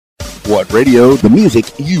What Radio, the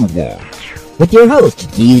music you want. With your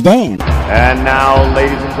host, Keys Dan. And now,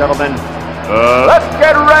 ladies and gentlemen, let's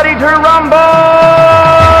get ready to rumble!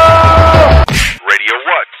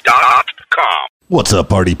 RadioWhat.com. What's up,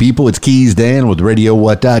 party people? It's Keys Dan with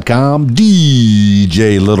RadioWhat.com,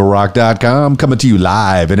 DJLittleRock.com, coming to you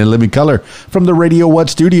live and in living color from the Radio What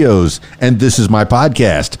studios. And this is my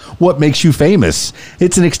podcast, What Makes You Famous.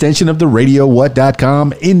 It's an extension of the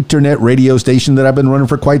RadioWhat.com internet radio station that I've been running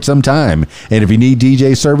for quite some time. And if you need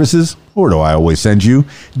DJ services, where do I always send you?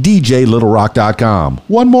 DJLittleRock.com.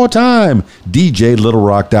 One more time,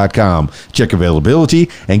 DJLittleRock.com. Check availability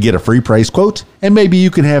and get a free price quote, and maybe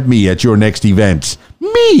you can have me at your next event.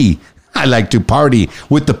 Me! I like to party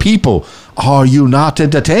with the people. Are you not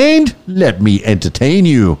entertained? Let me entertain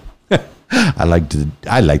you. I like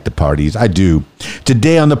the parties. I do.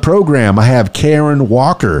 Today on the program, I have Karen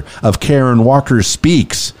Walker of Karen Walker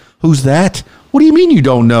Speaks. Who's that? What do you mean you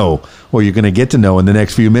don't know? Well, you're going to get to know in the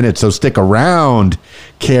next few minutes, so stick around.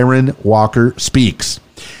 Karen Walker Speaks.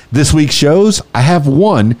 This week's shows, I have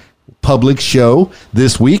one public show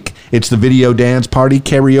this week. It's the Video Dance Party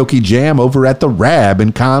Karaoke Jam over at the Rab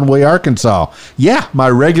in Conway, Arkansas. Yeah, my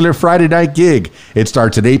regular Friday night gig. It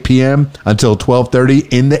starts at 8 p.m. until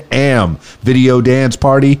 12:30 in the AM. Video Dance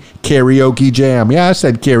Party Karaoke Jam. Yeah, I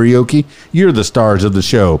said karaoke. You're the stars of the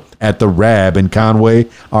show at the Rab in Conway,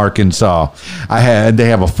 Arkansas. They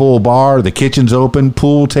have a full bar. The kitchen's open,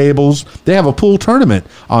 pool tables. They have a pool tournament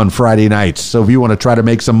on Friday nights. So if you want to try to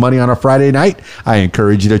make some money on a Friday night, I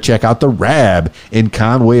encourage you to check out the Rab in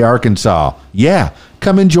Conway, Arkansas. Yeah,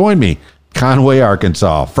 come and join me. Conway,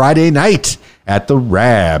 Arkansas. Friday night at the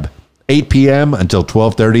Rab. 8 p.m. until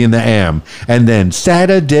 12:30 in the AM. And then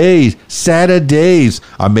Saturdays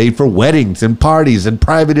are made for weddings and parties and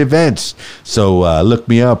private events. So look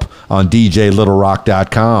me up on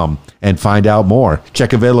DJLittleRock.com and find out more.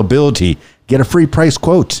 Check availability. Get a free price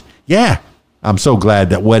quote. Yeah, I'm so glad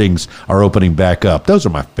that weddings are opening back up. Those are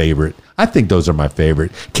my favorite. I think those are my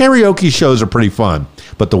favorite. Karaoke shows are pretty fun,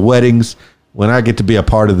 but the weddings, when I get to be a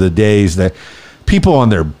part of the days that people on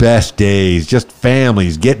their best days, just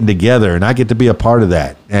families getting together, and I get to be a part of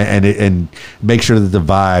that and make sure that the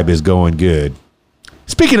vibe is going good.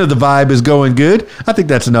 Speaking of the vibe is going good, I think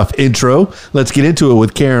that's enough intro. Let's get into it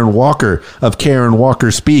with Karen Walker of Karen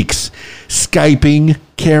Walker Speaks. Skyping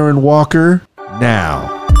Karen Walker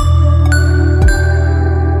now.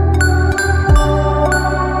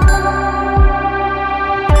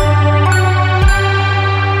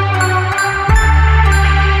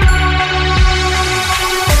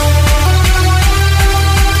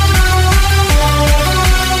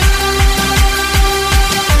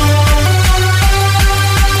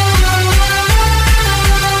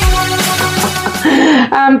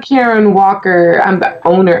 I'm Karen Walker. I'm the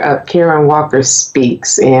owner of Karen Walker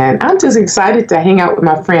Speaks, and I'm just excited to hang out with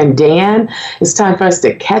my friend Dan. It's time for us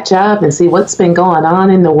to catch up and see what's been going on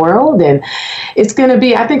in the world, and it's going to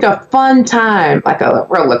be, I think, a fun time, like a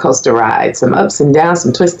roller coaster ride. Some ups and downs,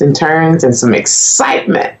 some twists and turns, and some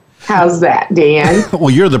excitement. How's that, Dan?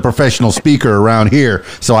 Well, you're the professional speaker around here,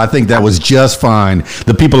 so I think that was just fine.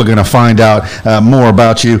 The people are going to find out more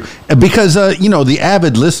about you because, the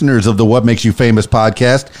avid listeners of the What Makes You Famous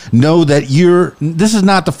podcast know that this is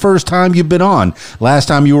not the first time you've been on. Last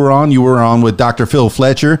time you were on with Dr. Phil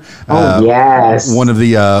Fletcher. Yes. One of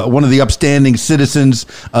the upstanding citizens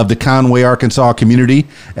of the Conway, Arkansas community.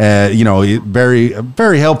 Very,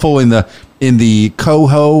 very helpful in the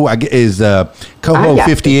Coho is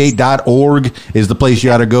Coho58.org is the place you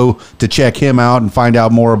got to go to check him out and find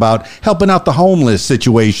out more about helping out the homeless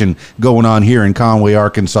situation going on here in Conway,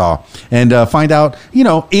 Arkansas, and find out,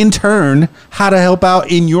 in turn, how to help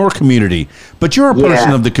out in your community. But you're a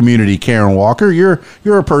person of the community, Karen Walker. You're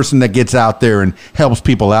a person that gets out there and helps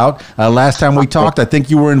people out. Last time we talked, I think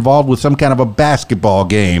you were involved with some kind of a basketball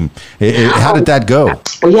game. How did that go?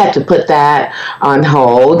 We had to put that on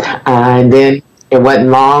hold, and then it wasn't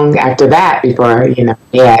long after that before,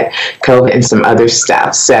 we had COVID and some other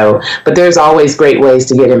stuff. So, but there's always great ways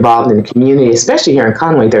to get involved in the community, especially here in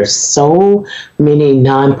Conway. There's so many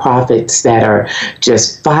nonprofits that are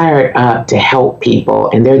just fired up to help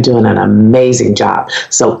people, and they're doing an amazing job.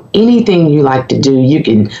 So anything you like to do, you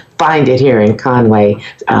can find it here in Conway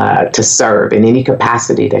to serve in any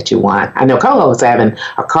capacity that you want. I know Coho is having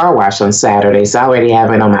a car wash on Saturday, so I already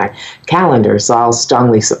have it on my calendar, so I'll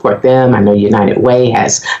strongly support them. I know United Way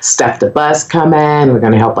has Stuff the Bus coming. We're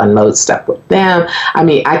going to help unload stuff with them. I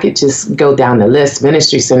mean, I could just go down the list.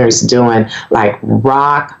 Ministry Center's doing like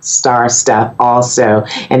rock star stuff also,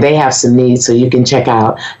 and they have some needs, so you can check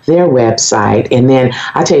out their website. And then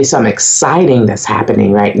I'll tell you something exciting that's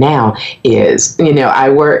happening right now is, I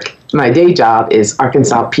work my day job is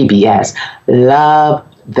Arkansas PBS. Love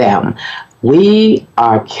them. We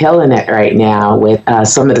are killing it right now with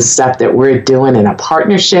some of the stuff that we're doing in a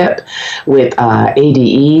partnership with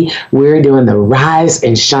ADE. We're doing the Rise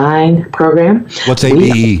and Shine program. What's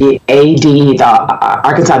ADE? ADE, the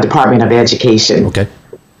Arkansas Department of Education. Okay.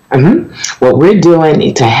 What we're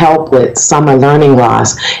doing to help with summer learning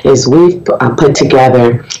loss is we've put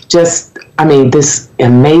together this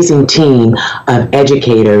amazing team of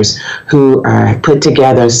educators who put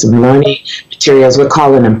together some learning materials. We're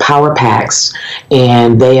calling them Power Packs,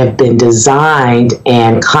 and they have been designed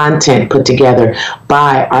and content put together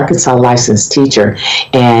by Arkansas licensed teachers.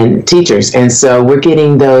 And so we're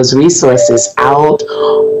getting those resources out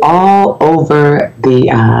all over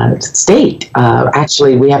the state.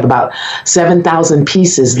 Actually, we have about 7,000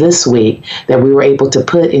 pieces this week that we were able to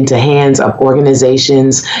put into hands of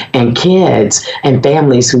organizations and kids and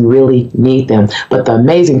families who really need them. But the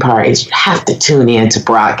amazing part is you have to tune in to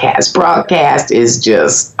Broadcast. Broadcast is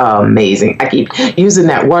just amazing. I keep using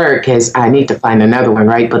that word because I need to find another one,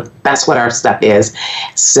 right? But that's what our stuff is.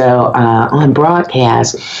 So on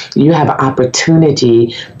Broadcast, you have an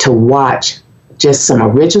opportunity to watch just some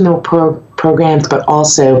original programs, but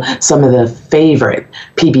also some of the favorite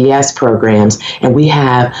PBS programs. And we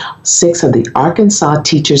have 6 of the Arkansas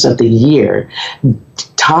Teachers of the Year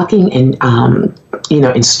talking and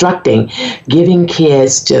instructing, giving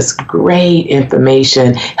kids just great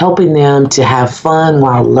information, helping them to have fun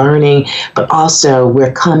while learning, but also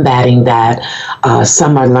we're combating that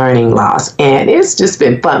summer learning loss. And it's just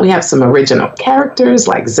been fun. We have some original characters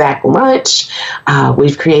like Zach Lunch.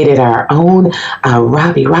 We've created our own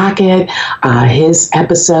Robbie Rocket, his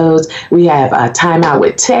episodes. We have Time Out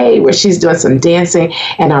with Tay, where she's doing some dancing.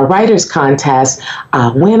 And our writers contest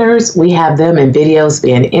winners, we have them in videos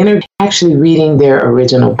being interviewed, actually reading their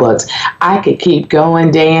original books. I could keep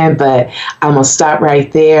going, Dan, but I'm going to stop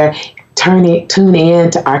right there. Tune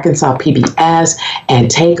in to Arkansas PBS and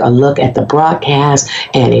take a look at the Broadcast.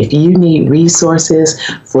 And if you need resources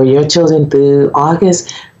for your children through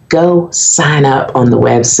August, go sign up on the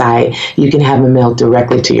website. You can have them mailed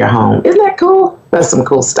directly to your home. Isn't that cool? That's some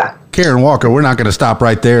cool stuff. Karen Walker, we're not going to stop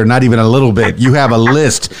right there, not even a little bit. You have a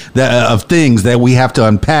list of things that we have to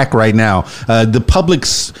unpack right now. The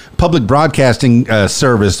public broadcasting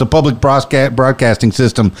service, the public broadcasting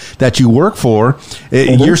system that you work for,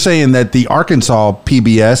 you're saying that the Arkansas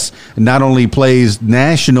PBS not only plays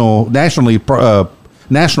national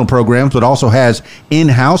programs, but also has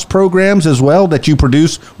in-house programs as well that you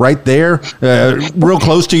produce right there, real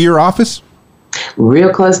close to your office?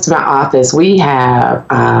 Real close to my office. We have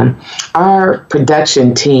our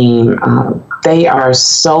production team. They are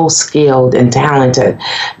so skilled and talented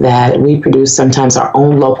that we produce sometimes our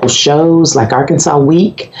own local shows like Arkansas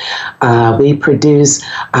Week. We produce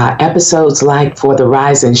episodes like for the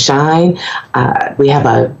Rise and Shine. We have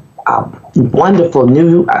a wonderful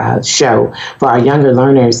new show for our younger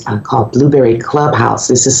learners called Blueberry Clubhouse.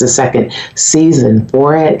 This is the 2nd season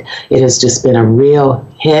for it. It has just been a real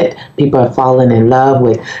hit. People have fallen in love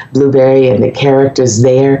with Blueberry and the characters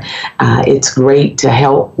there. It's great to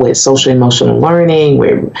help with social emotional learning,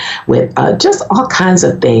 with just all kinds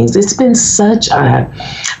of things. It's been such a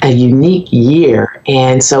unique year,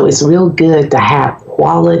 and so it's real good to have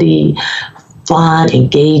quality, fun,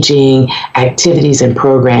 engaging activities and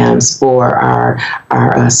programs for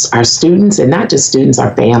our students, and not just students,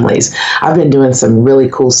 our families. I've been doing some really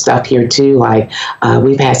cool stuff here too, like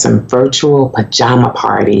we've had some virtual pajama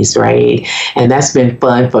parties, right? And that's been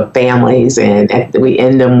fun for families, and we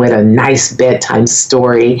end them with a nice bedtime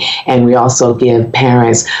story, and we also give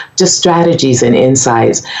parents just strategies and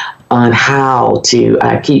insights on how to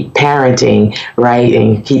keep parenting right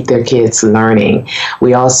and keep their kids learning.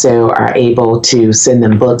 We also are able to send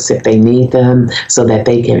them books if they need them so that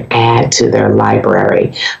they can add to their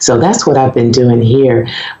library. So that's what I've been doing here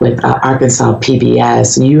with Arkansas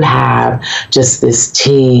PBS. You have just this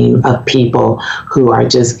team of people who are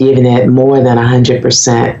just giving it more than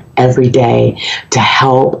 100% every day to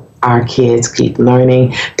help our kids keep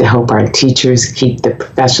learning, to help our teachers keep the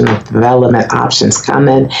professional development options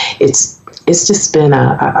coming. It's just been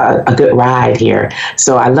a good ride here.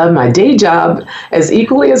 So I love my day job as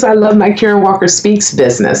equally as I love my Karen Walker Speaks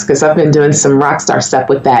business, because I've been doing some rock star stuff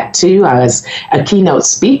with that too. I was a keynote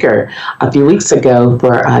speaker a few weeks ago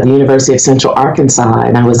for the University of Central Arkansas,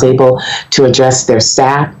 and I was able to address their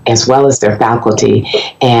staff as well as their faculty.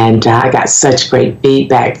 And I got such great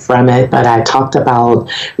feedback from it. But I talked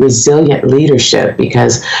about resilient leadership,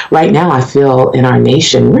 because right now I feel in our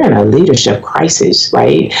nation, we're in a leadership crisis,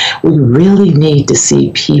 right? We really need to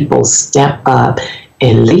see people step up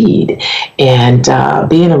and lead. And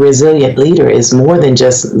being a resilient leader is more than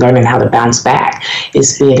just learning how to bounce back.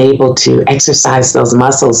 It's being able to exercise those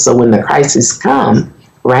muscles so when the crises come,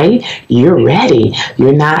 right, you're ready.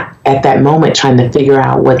 You're not at that moment trying to figure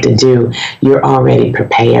out what to do. You're already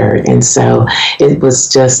prepared. And so it was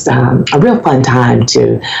just a real fun time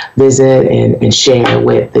to visit and share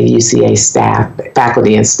with the UCA staff,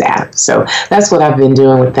 faculty and staff. So that's what I've been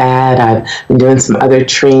doing with that. I've been doing some other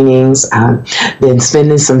trainings, been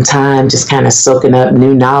spending some time just kind of soaking up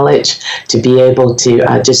new knowledge to be able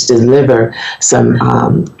to just deliver some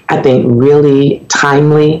I think really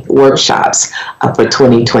timely workshops for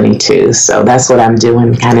 2022. So that's what I'm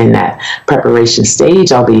doing kind of in that preparation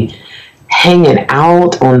stage. I'll be hanging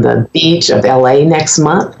out on the beach of LA next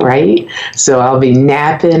month, right? So I'll be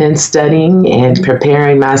napping and studying and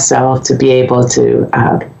preparing myself to be able to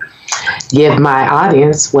give my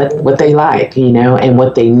audience what they like, and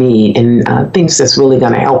what they need, and things that's really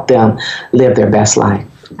going to help them live their best life.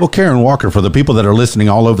 Well, Karen Walker, for the people that are listening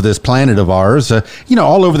all over this planet of ours,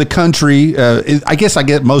 all over the country, I guess I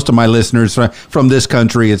get most of my listeners from this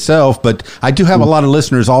country itself, but I do have a lot of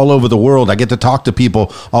listeners all over the world. I get to talk to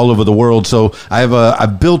people all over the world. So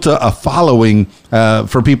I've built a following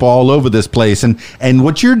for people all over this place. And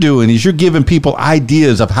what you're doing is you're giving people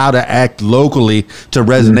ideas of how to act locally to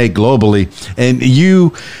resonate globally. And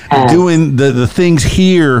you doing the things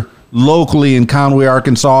here locally in Conway,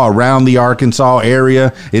 Arkansas, around the Arkansas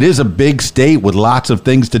area. It is a big state with lots of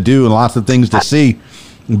things to do and lots of things to see.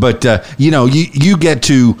 But, you get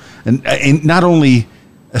to and not only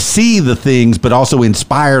see the things, but also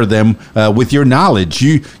inspire them with your knowledge.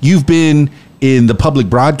 You've been in the public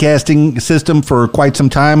broadcasting system for quite some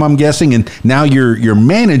time, I'm guessing, and now you're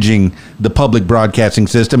managing the public broadcasting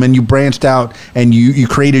system, and you branched out and you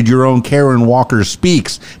created your own Karen Walker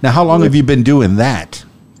Speaks. Now, how long have you been doing that?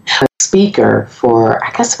 Speaker for,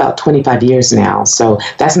 I guess, about 25 years now. So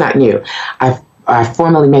that's not new. I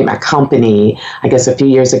formally made my company, I guess a few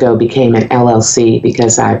years ago, became an LLC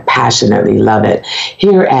because I passionately love it.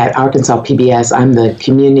 Here at Arkansas PBS, I'm the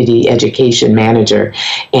community education manager,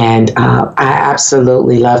 and I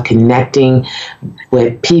absolutely love connecting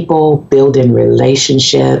with people, building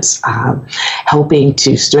relationships, helping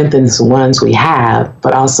to strengthen the ones we have,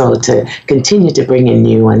 but also to continue to bring in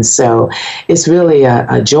new ones. So it's really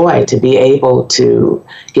a joy to be able to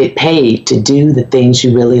get paid to do the things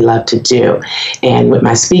you really love to do. And with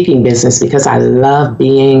my speaking business, because I love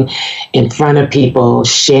being in front of people,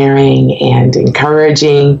 sharing and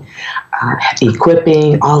encouraging,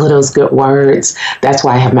 equipping, all of those good words. That's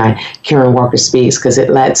why I have my Karen Walker Speaks, because it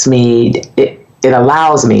allows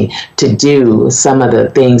me to do some of the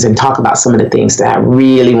things and talk about some of the things that I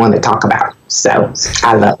really want to talk about. So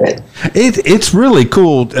I love it. It's really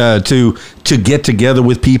cool to get together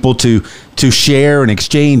with people to share and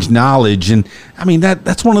exchange knowledge, and I mean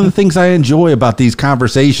that's one of the things I enjoy about these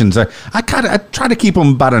conversations. I try to keep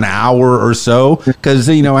them about an hour or so, because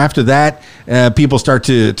after that people start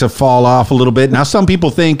to fall off a little bit. Now some people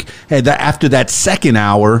think that after that second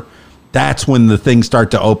hour, that's when the things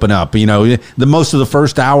start to open up. The most of the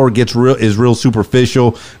first hour is real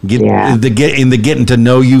superficial, in the getting to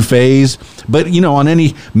know you phase. But on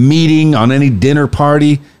any meeting, on any dinner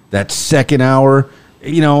party, that second hour,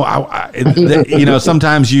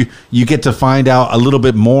 sometimes you get to find out a little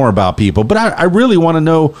bit more about people. But I really want to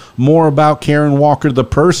know more about Karen Walker, the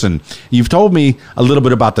person. You've told me a little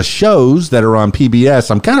bit about the shows that are on PBS.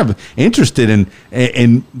 I'm kind of interested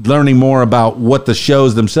in learning more about what the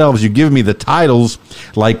shows themselves. You give me the titles,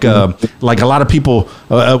 like a lot of people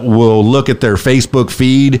will look at their Facebook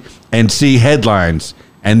feed and see headlines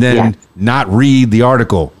and then not read the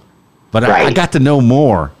article. But right. I got to know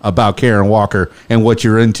more about Karen Walker and what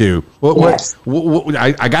you're into.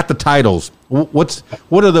 I got the titles. What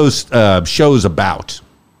are those shows about?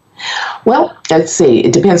 Well, let's see.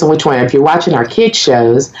 It depends on which one. If you're watching our kids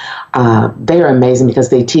shows, they're amazing because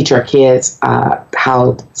they teach our kids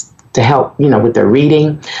how to help, with their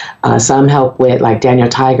reading. Some help with, like Daniel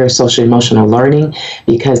Tiger, social emotional learning,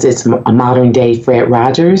 because it's a modern day Fred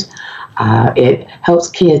Rogers. It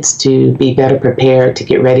helps kids to be better prepared to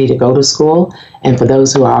get ready to go to school. And for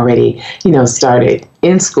those who are already, started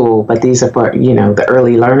in school, but these are for, the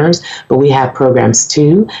early learners. But we have programs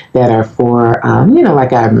too that are for,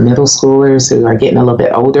 like our middle schoolers who are getting a little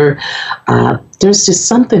bit older. There's just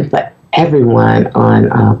something for everyone on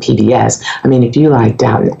PBS. I mean, if you like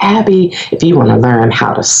Downton Abbey, if you want to learn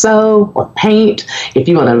how to sew or paint, if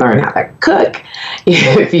you want to learn how to cook,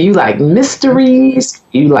 if you like mysteries,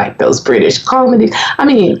 you like those British comedies. I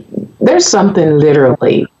mean, there's something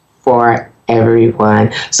literally for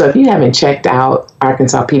everyone. So if you haven't checked out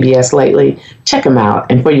Arkansas PBS lately, check them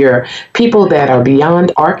out. And for your people that are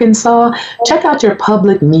beyond Arkansas, check out your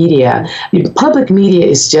public media. Your public media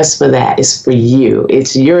is just for that. It's for you.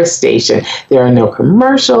 It's your station. There are no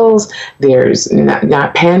commercials. There's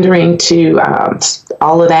not pandering to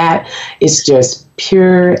all of that. It's just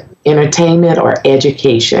pure entertainment or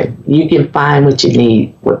education. You can find what you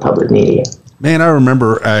need with public media. Man, I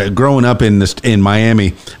remember growing up in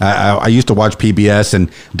Miami. I used to watch PBS,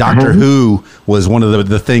 and Doctor Who was one of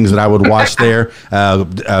the things that I would watch there.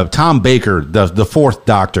 Tom Baker, the fourth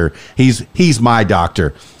Doctor, he's my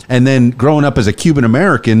doctor. And then growing up as a Cuban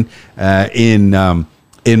American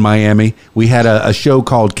in Miami, we had a show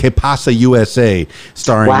called Que Pasa USA,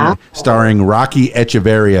 starring Rocky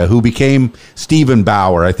Echeverria, who became Stephen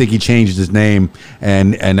Bauer. I think he changed his name,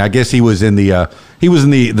 and I guess he was in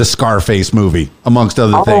the Scarface movie, amongst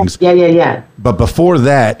other things. Yeah. But before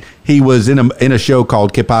that, he was in a show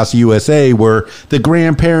called Que Pasa USA, where the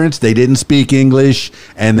grandparents, they didn't speak English,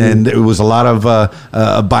 and then it was a lot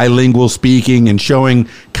of bilingual speaking and showing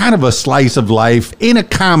kind of a slice of life in a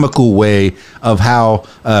comical way of how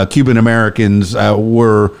Cuban Americans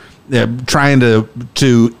were trying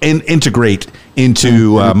to integrate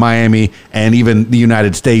into Miami and even the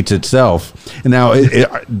United States itself. And now,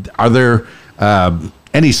 are there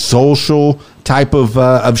any social type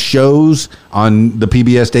of shows on the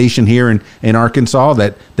PBS station here in Arkansas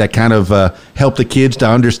that kind of help the kids to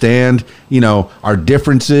understand, our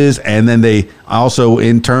differences, and then they also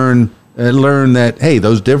in turn learn that, hey,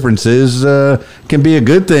 those differences can be a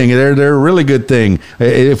good thing. They're a really good thing.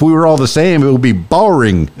 If we were all the same, it would be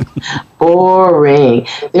boring. Boring.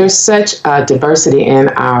 There's such diversity in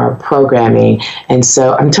our programming, and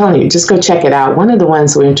so I'm telling you, just go check it out. One of the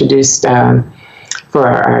ones we introduced for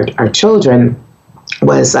our children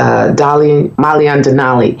was Malian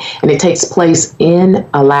Denali, and it takes place in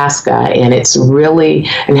Alaska, and it's really,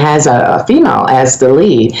 and has a female as the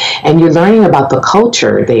lead, and you're learning about the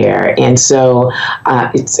culture there, and so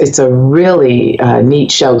it's a really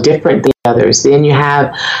neat show, different than others. Then you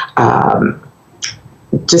have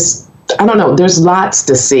I don't know. There's lots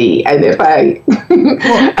to see, and if I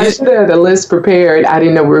should have had a list prepared. I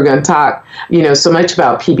didn't know we were going to talk, so much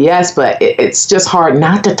about PBS, but it's just hard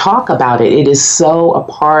not to talk about it. It is so a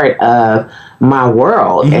part of my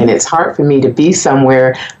world, and it's hard for me to be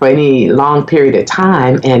somewhere for any long period of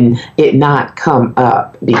time and it not come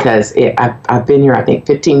up, because I've been here, I think,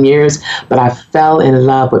 15 years, but I fell in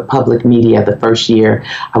love with public media the first year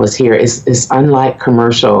I was here. It's unlike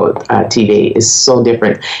commercial TV. It's so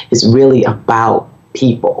different. It's really about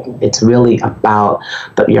people. It's really about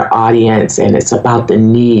your audience, and it's about the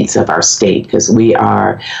needs of our state, because we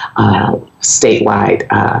are statewide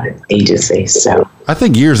agency. So I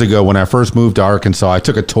think years ago when I first moved to Arkansas, I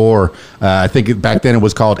took a tour. I think back then it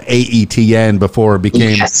was called AETN before it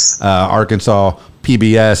became Arkansas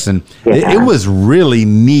PBS, and it was really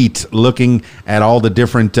neat looking at all the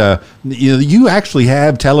different you actually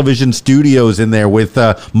have television studios in there with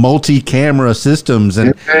multi-camera systems,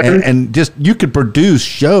 and just you could produce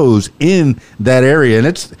shows in that area, and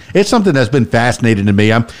it's something that's been fascinating to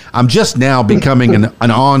me. I'm just now becoming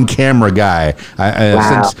an on-camera guy.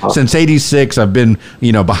 Since '86 I've been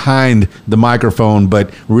behind the microphone,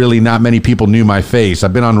 but really not many people knew my face.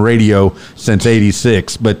 I've been on radio since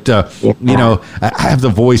 '86, but I have the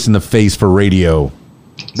voice and the face for radio.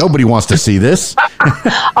 Nobody wants to see this.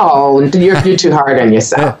 Oh, you're too hard on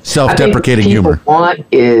yourself. Self-deprecating humor. What want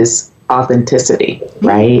is authenticity,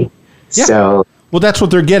 right? Yeah. So, well, that's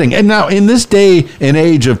what they're getting. And now, in this day and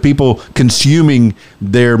age of people consuming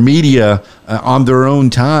their media on their own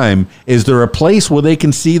time, is there a place where they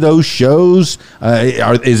can see those shows?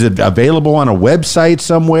 Is it available on a website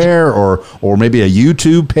somewhere, or maybe a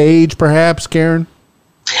YouTube page, perhaps, Karen?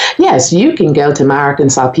 Yes, you can go to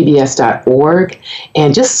myarkansaspbs.org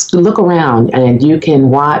and just look around, and you can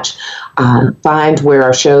watch, find where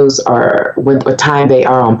our shows are, what time they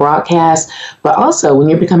are on broadcast. But also, when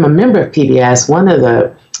you become a member of PBS, one of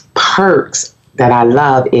the perks that I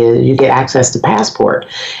love is you get access to Passport.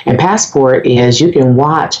 And Passport is you can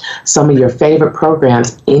watch some of your favorite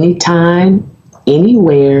programs anytime,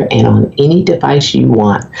 anywhere, and on any device you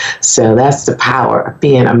want. So that's the power of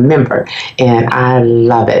being a member, and I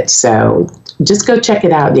love it. So just go check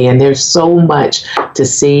it out, Dan. There's so much to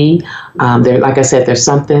see. Like I said, there's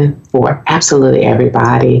something for absolutely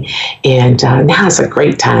everybody, and now is a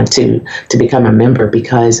great time to become a member,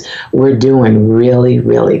 because we're doing really,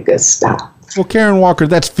 really good stuff. Well, Karen Walker,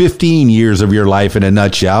 that's 15 years of your life in a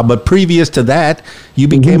nutshell. But previous to that, you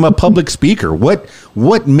became a public speaker.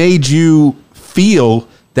 What made you feel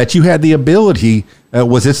that you had the ability.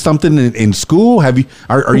 Was it something in school?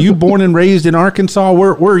 Are you born and raised in Arkansas?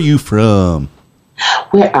 Where are you from?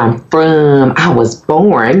 Where I'm from, I was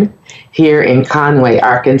born here in Conway,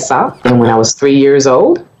 Arkansas. And when I was 3 years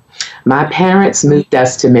old, my parents moved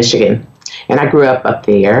us to Michigan. And I grew up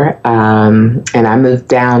there. And I moved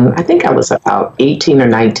down, I think I was about 18 or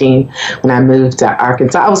 19 when I moved to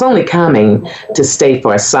Arkansas. I was only coming to stay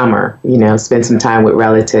for a summer, spend some time with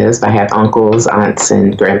relatives. I had uncles, aunts,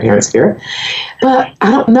 and grandparents here. But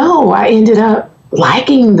I don't know. I ended up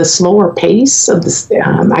liking the slower pace of this.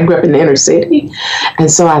 I grew up in the inner city,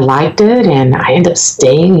 and so I liked it, and I ended up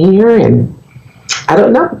staying here, and I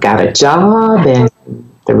don't know, got a job, and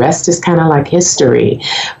the rest is kind of like history.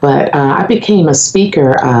 But I became a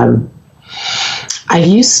speaker. I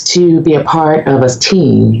used to be a part of a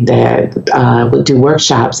team that would do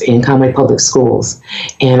workshops in Conway Public Schools,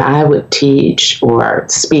 and I would teach or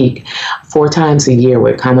speak 4 times a year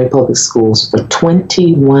with Conway Public Schools for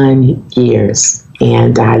 21 years,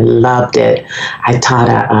 and I loved it. I taught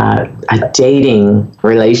a dating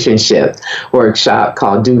relationship workshop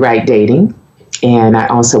called Do Right Dating, and I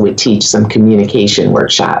also would teach some communication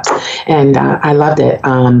workshops, and I loved it.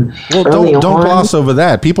 Well, don't gloss over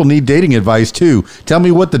that. People need dating advice too. Tell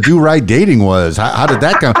me what the Do Right Dating was. How did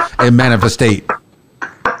that come and manifestate?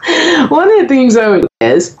 One of the things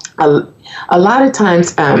is a lot of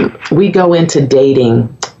times we go into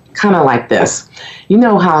dating kind of like this. You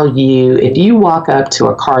know how if you walk up to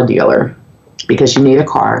a car dealer because you need a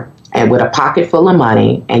car and with a pocket full of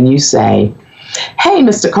money, and you say, "Hey,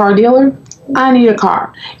 Mr. Car Dealer, I need a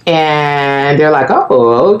car." And they're like,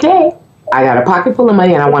 "Oh, okay. I got a pocket full of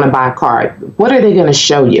money and I want to buy a car." What are they going to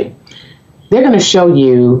show you? They're going to show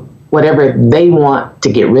you whatever they want to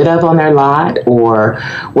get rid of on their lot or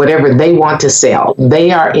whatever they want to sell.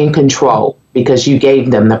 They are in control because you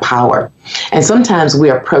gave them the power. And sometimes we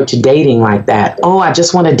approach dating like that. Oh, I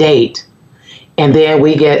just want to date. And then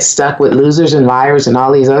we get stuck with losers and liars and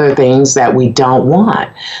all these other things that we don't want.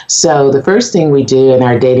 So the first thing we do in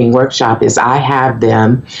our dating workshop is I have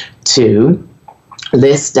them to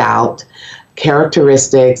list out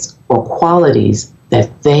characteristics or qualities that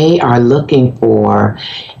they are looking for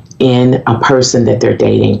in a person that they're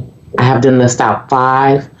dating. I have them list out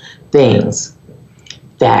 5 things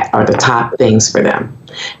that are the top things for them.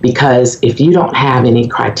 Because if you don't have any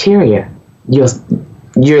criteria, you'll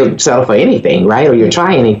settle for anything, right? Or you'll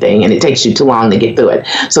try anything, and it takes you too long to get through it.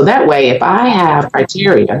 So that way, if I have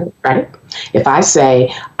criteria, right? If I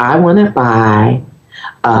say, I want to buy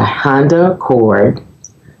a Honda Accord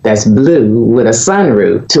that's blue with a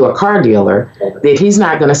sunroof to a car dealer, that he's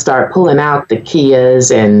not going to start pulling out the Kias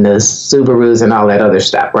and the Subarus and all that other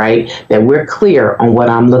stuff, right? That we're clear on what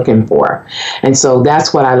I'm looking for. And so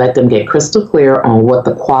that's what I let them get crystal clear on what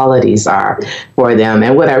the qualities are for them.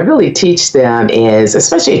 And what I really teach them is,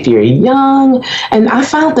 especially if you're young, and I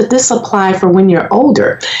found that this applies for when you're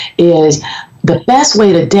older, is the best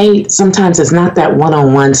way to date sometimes is not that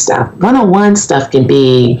one-on-one stuff. One-on-one stuff can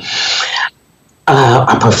be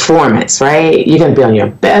a performance, right? You're going to be on your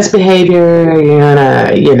best behavior.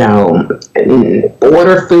 You're going to,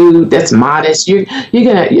 order food that's modest.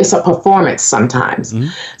 It's a performance sometimes. Mm-hmm.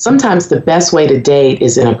 Sometimes the best way to date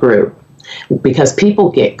is in a group because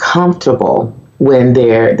people get comfortable when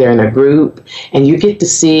they're in a group and you get to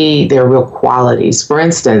see their real qualities. For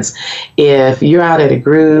instance, if you're out at a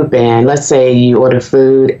group and let's say you order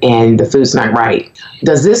food and the food's not right,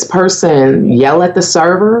 does this person yell at the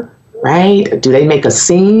server? Right? Do they make a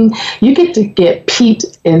scene? You get to get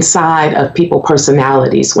peeped inside of people's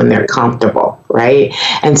personalities when they're comfortable, right?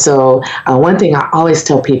 And so one thing I always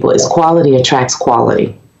tell people is quality attracts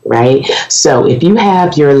quality, right? So if you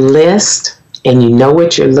have your list and you know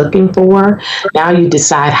what you're looking for, now you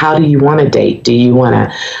decide how do you want to date? Do you want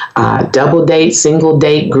to double date, single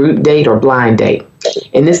date, group date, or blind date?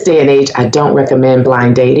 In this day and age, I don't recommend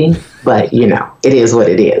blind dating, but it is what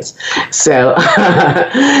it is. So,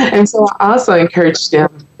 and so I also encourage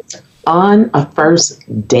them on a first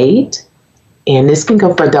date, and this can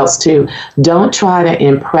go for adults too, don't try to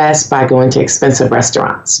impress by going to expensive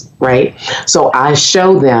restaurants, right? So I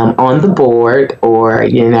show them on the board or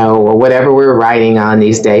whatever we're writing on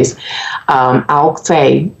these days. I'll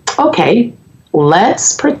say, okay,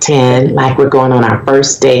 let's pretend like we're going on our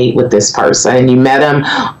first date with this person and you met them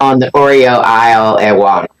on the Oreo aisle at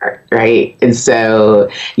Walmart, right? And so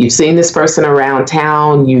you've seen this person around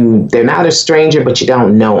town. They're not a stranger, but you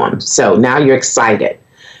don't know them. So now you're excited.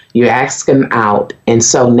 You ask them out. And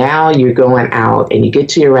so now you're going out and you get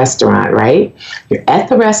to your restaurant, right? You're at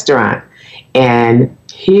the restaurant and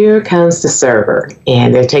here comes the server,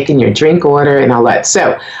 and they're taking your drink order and all that.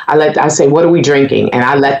 So I say, what are we drinking? And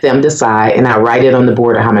I let them decide, and I write it on the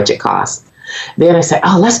board of how much it costs. Then I say,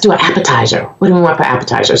 oh, let's do an appetizer. What do we want for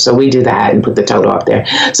appetizer? So we do that and put the total up there.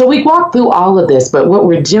 So we walk through all of this, but what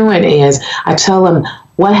we're doing is I tell them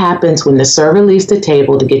what happens when the server leaves the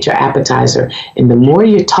table to get your appetizer. And the more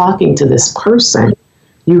you're talking to this person,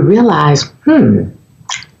 you realize,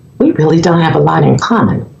 we really don't have a lot in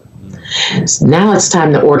common. So now it's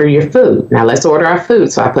time to order your food. Now let's order our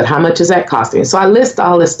food. So I put, how much is that costing? So I list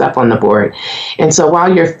all this stuff on the board. And so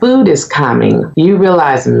while your food is coming, you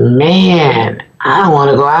realize, man, I don't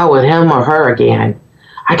want to go out with him or her again.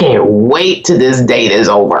 I can't wait till this date is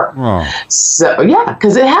over. Oh. So yeah,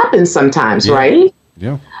 because it happens sometimes, right?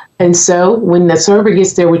 Yeah. And so when the server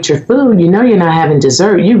gets there with your food, you know you're not having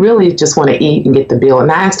dessert. You really just want to eat and get the bill.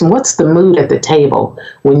 And I asked them, what's the mood at the table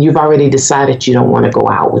when you've already decided you don't want to go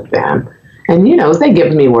out with them? And, they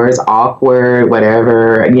give me words, awkward,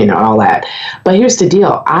 whatever, all that. But here's the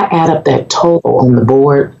deal. I add up that total on the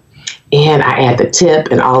board, and I add the tip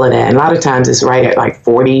and all of that. And a lot of times it's right at like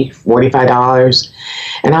 $40, $45.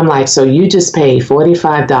 And I'm like, so you just paid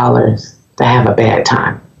 $45 to have a bad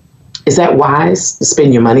time. Is that wise to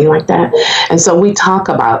spend your money like that? And so we talk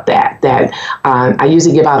about that I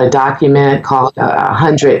usually give out a document called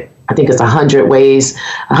 100, I think it's 100 ways,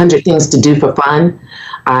 100 things to do for fun.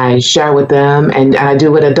 I share with them, and I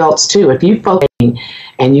do with adults too. If you focus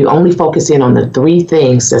and you only focus in on the 3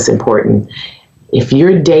 things that's important, if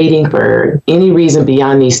you're dating for any reason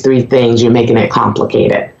beyond these 3 things, you're making it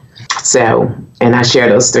complicated. So, and I share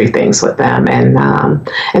those 3 things with them.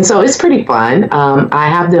 And so it's pretty fun. I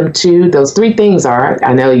have them too. Those 3 things are,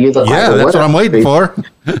 I know you look like. Yeah, that's what I'm waiting for.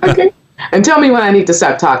 Okay. And tell me when I need to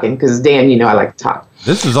stop talking, because Dan, I like to talk.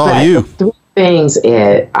 This is all you. 3 things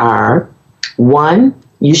are, 1,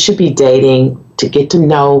 you should be dating to get to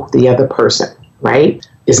know the other person, right?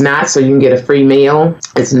 It's not so you can get a free meal.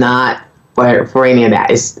 It's not for any of that.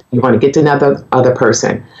 You want to get to know the other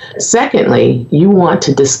person. Secondly, you want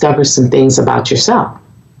to discover some things about yourself.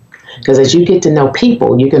 Because as you get to know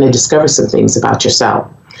people, you're going to discover some things about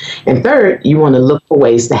yourself. And third, you want to look for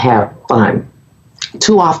ways to have fun.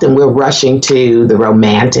 Too often we're rushing to the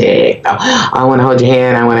romantic. Oh, I want to hold your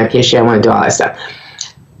hand. I want to kiss you. I want to do all that stuff.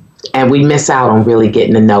 And we miss out on really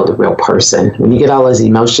getting to know the real person. When you get all those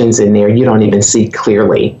emotions in there, you don't even see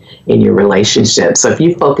clearly in your relationship. So if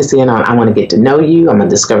you focus in on, I want to get to know you, I'm going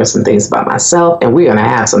to discover some things about myself, and we're going to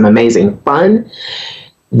have some amazing fun,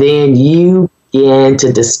 then you begin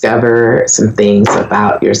to discover some things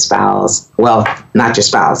about your spouse. Well, not your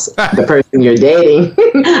spouse, the person you're dating.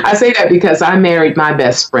 I say that because I married my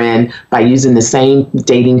best friend by using the same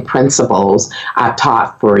dating principles I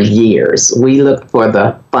taught for years. We looked for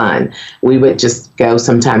the fun. We would just go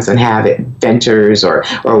sometimes and have adventures, or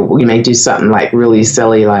we may do something like really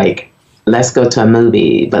silly, like, let's go to a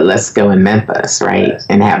movie, but let's go in Memphis, right?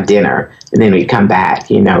 And have dinner. And then we come back,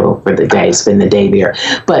 for the day, spend the day there.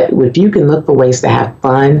 But if you can look for ways to have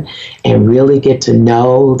fun and really get to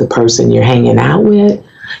know the person you're hanging out with,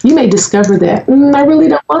 you may discover that, I really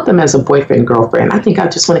don't want them as a boyfriend, girlfriend. I think I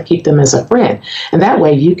just want to keep them as a friend. And that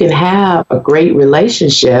way you can have a great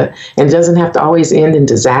relationship, and it doesn't have to always end in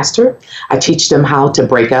disaster. I teach them how to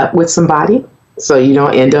break up with somebody, so you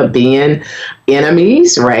don't end up being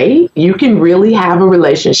enemies, right? You can really have a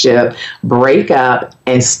relationship, break up,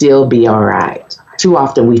 and still be all right. Too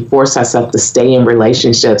often we force ourselves to stay in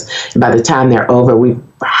relationships, and by the time they're over, we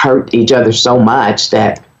hurt each other so much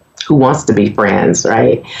that who wants to be friends,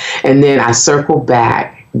 right? And then I circle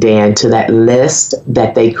back, Dan, to that list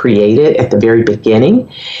that they created at the very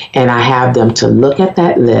beginning, and I have them to look at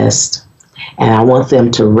that list, and I want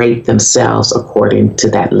them to rate themselves according to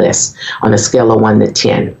that list on a scale of 1 to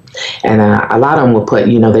 10. And a lot of them will put,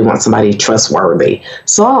 they want somebody trustworthy.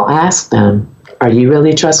 So I'll ask them, are you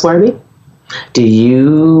really trustworthy? Do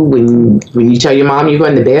you, when you tell your mom you're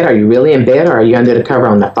going to bed, are you really in bed, or are you under the cover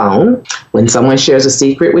on the phone? When someone shares a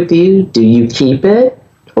secret with you, do you keep it?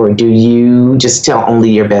 Or do you just tell only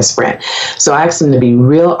your best friend? So I ask them to be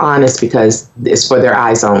real honest, because it's for their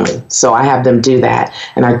eyes only. So I have them do that.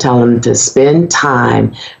 And I tell them to spend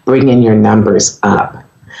time bringing your numbers up.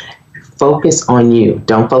 Focus on you.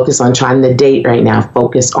 Don't focus on trying to date right now.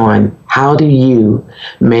 Focus on how do you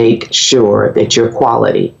make sure that you're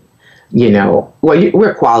quality.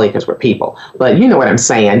 We're quality because we're people. But you know what I'm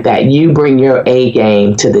saying, that you bring your A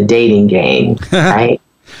game to the dating game, right?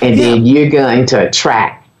 And then you're going to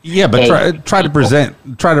attract Yeah, but try to present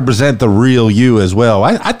the real you as well.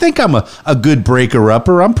 I think I'm a good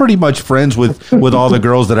breaker-upper. I'm pretty much friends with all the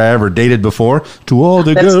girls that I ever dated before. To all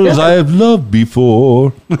the girls I have loved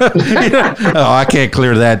before. Oh, I can't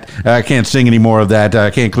clear that. I can't sing any more of that. I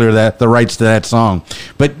can't clear the rights to that song.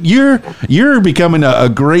 But you're becoming a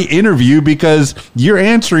great interview because you're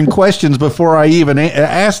answering questions before I even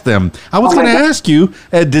ask them. I was going to ask you,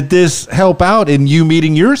 did this help out in you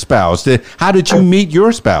meeting your spouse? How did you meet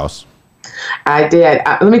your spouse? I did.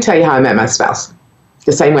 Let me tell you how I met my spouse.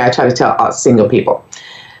 The same way I try to tell all single people.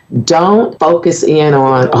 Don't focus in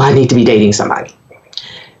on, I need to be dating somebody.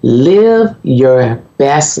 Live your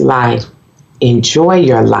best life. Enjoy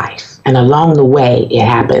your life. And along the way, it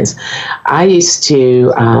happens. I used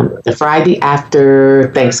to, the Friday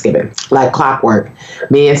after Thanksgiving, like clockwork,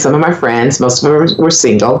 me and some of my friends, most of them were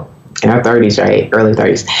single, in our 30s, right? Early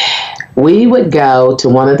 30s. We would go to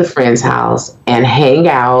one of the friends' house and hang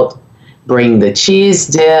out, bring the cheese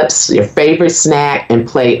dips, your favorite snack, and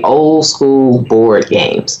play old school board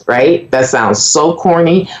games, right? That sounds so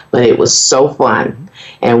corny, but it was so fun.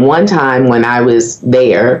 And one time when I was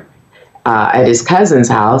there at his cousin's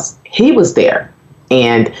house, he was there.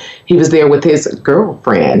 And he was there with his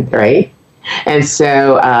girlfriend, right? And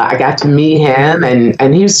so I got to meet him,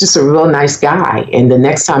 and he was just a real nice guy. And the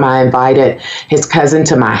next time I invited his cousin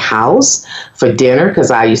to my house for dinner, because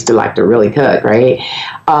I used to like to really cook, right?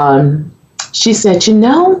 She said,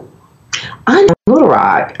 I'm in Little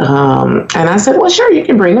Rock. And I said, well, sure, you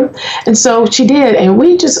can bring him. And so she did. And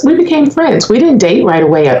we became friends. We didn't date right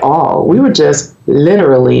away at all. We were just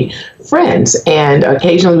literally friends. And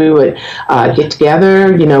occasionally we would get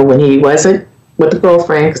together, when he wasn't with the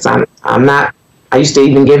girlfriend, because I'm not, I used to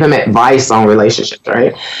even give him advice on relationships,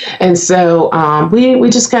 right? And so we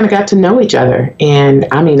just kind of got to know each other. And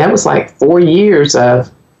I mean, that was like 4 years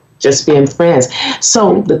of just being friends.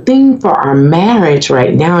 So the thing for our marriage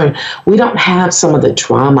right now, we don't have some of the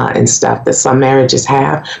drama and stuff that some marriages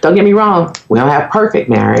have. Don't get me wrong, we don't have perfect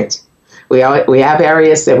marriage. We have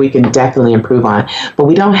areas that we can definitely improve on, but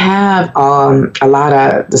we don't have a lot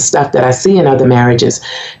of the stuff that I see in other marriages,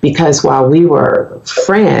 because while we were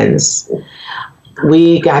friends,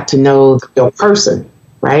 we got to know the real person,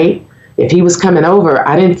 right? If he was coming over,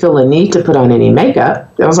 I didn't feel a need to put on any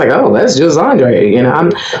makeup. I was like, oh, that's just Andre.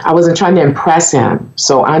 I wasn't trying to impress him.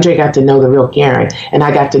 So Andre got to know the real Karen, and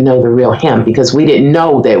I got to know the real him, because we didn't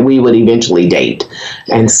know that we would eventually date.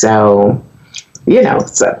 And so,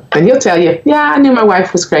 and he'll tell you, yeah, I knew my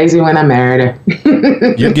wife was crazy when I married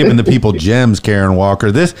her. You're giving the people gems, Karen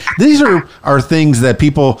Walker. These are things that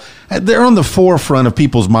people, they're on the forefront of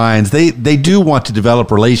people's minds. They do want to develop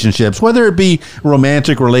relationships, whether it be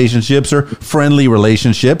romantic relationships or friendly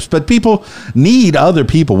relationships, but people need other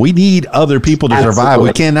people. We need other people to survive.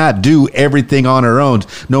 We cannot do everything on our own.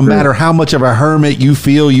 No matter how much of a hermit you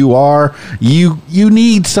feel you are, you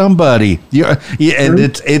need somebody. And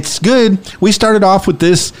it's good. We started off with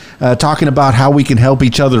this talking about how we can help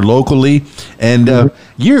each other locally, and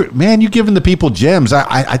you're giving the people gems.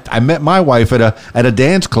 I met my wife at a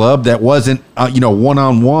dance club that wasn't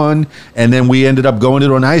one-on-one, and then we ended up going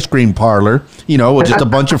to an ice cream parlor, with just a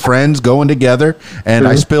bunch of friends going together, and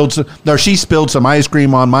she spilled some ice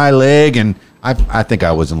cream on my leg, and I think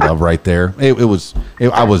I was in love right there. I was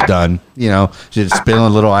done, just spilling a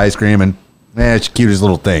little ice cream, and it's the cutest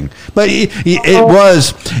little thing. But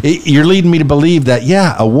you're leading me to believe that,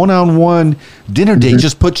 a one-on-one dinner date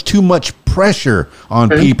just puts too much pressure on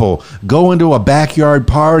people. Go into a backyard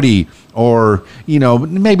party, or,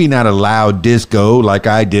 maybe not a loud disco like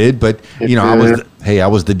I did, but, I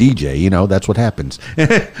was the DJ, that's what happens.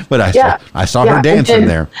 But I saw her dancing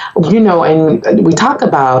there. And we talk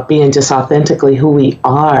about being just authentically who we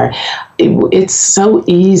are. It's so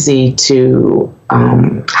easy to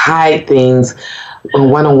hide things on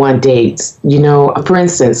one-on-one dates. For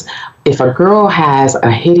instance, if a girl has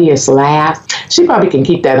a hideous laugh, she probably can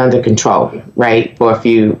keep that under control, right, for a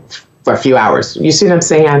few hours. You see what I'm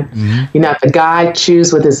saying? Mm-hmm. If a guy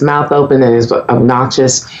chews with his mouth open and is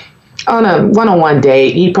obnoxious, on a one-on-one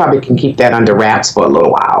date, he probably can keep that under wraps for a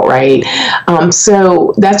little while, right?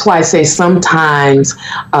 So that's why I say sometimes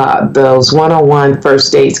those one-on-one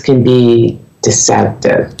first dates can be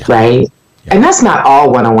deceptive, right? Yeah. And that's not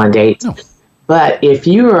all one-on-one dates. No. But if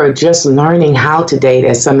you are just learning how to date,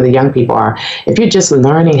 as some of the young people are, if you're just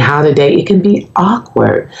learning how to date, it can be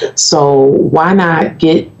awkward. So why not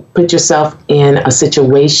put yourself in a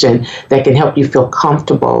situation that can help you feel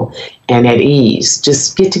comfortable and at ease?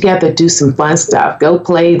 Just get together, do some fun stuff. Go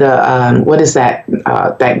play the, what is that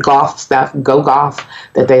that golf stuff, Go Golf,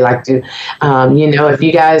 that they like to. If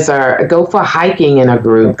you guys go for hiking in a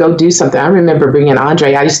group, go do something. I remember bringing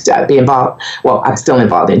Andre. I used to be involved. Well, I'm still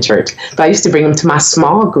involved in church, but I used to bring him to my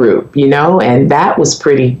small group, and that was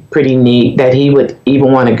pretty neat that he would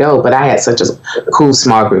even want to go. But I had such a cool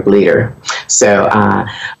small group leader. So,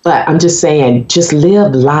 but I'm just saying, just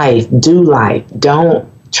live life, do life. Don't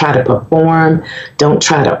try to perform. Don't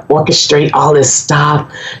try to orchestrate all this stuff.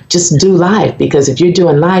 Just do life, because if you're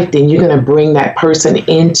doing life, then you're going to bring that person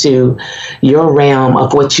into your realm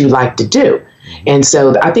of what you like to do. And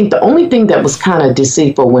so I think the only thing that was kind of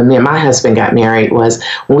deceitful when me and my husband got married was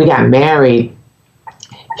when we got married,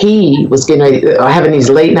 he was getting ready, having these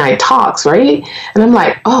late night talks, right? And I'm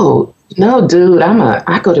like, oh, no, dude,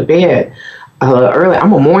 I go to bed early.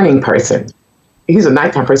 I'm a morning person. He's a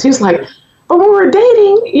nighttime person. He was like, but when we were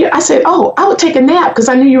dating, I said, oh, I would take a nap because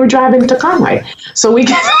I knew you were driving to Conway. So we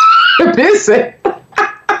could visit.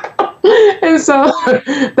 And so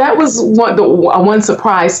that was one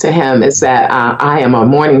surprise to him, is that I am a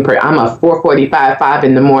morning person. I'm a 4:45, 5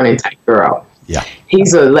 in the morning type girl. Yeah.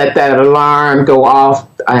 He's a let that alarm go off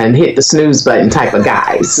and hit the snooze button type of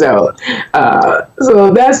guy. So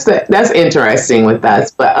that's interesting with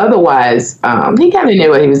us. But otherwise, he kind of knew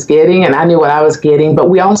what he was getting, and I knew what I was getting. But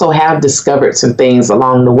we also have discovered some things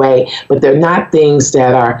along the way. But they're not things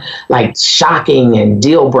that are like shocking and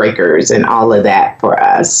deal breakers and all of that for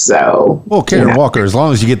us. So, well, Karen Walker, as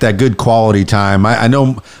long as you get that good quality time, I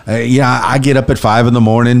know, I get up at 5 in the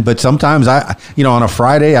morning, but sometimes on a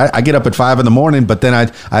Friday, I get up at 5 in the morning, but then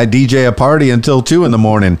I DJ a party until 2 in the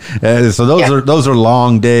morning. So those are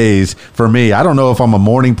long days for me. I don't know if I'm a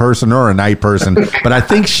morning person or a night person, but I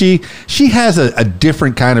think she has a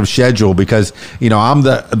different kind of schedule, because I'm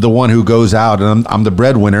the one who goes out, and I'm the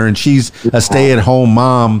breadwinner, and she's a stay-at-home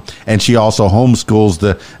mom, and she also homeschools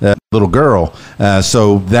the little girl.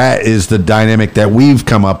 So that is the dynamic that we've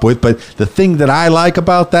come up with. But the thing that I like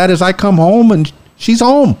about that is I come home and she's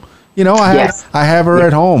home. I have her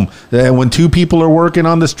at home. When two people are working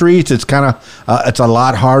on the streets, it's kind of it's a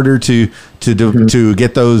lot harder to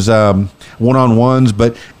get those one-on-ones.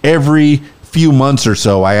 But every few months or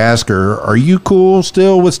so, I ask her, "Are you cool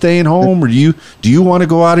still with staying home, or do you want to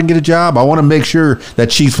go out and get a job?" I want to make sure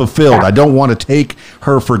that she's fulfilled. I don't want to take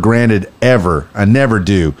her for granted ever. I never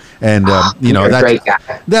do. And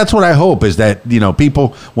that's what I hope, is that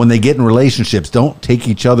people, when they get in relationships, don't take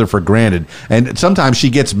each other for granted. And sometimes she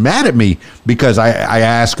gets mad at me because I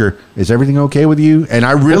ask her, "Is everything okay with you?" And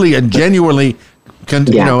I really and genuinely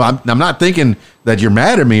I'm not thinking that you're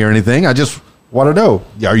mad at me or anything. I just want to know,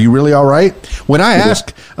 are you really all right? When I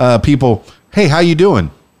ask people, "Hey, how you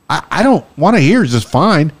doing?" I don't want to hear just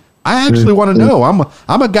fine. I actually want to know.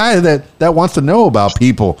 I'm a guy that wants to know about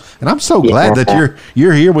people, and I'm so glad that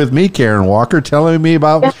you're here with me, Karen Walker, telling me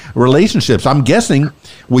about relationships. I'm guessing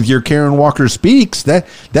with your Karen Walker Speaks, that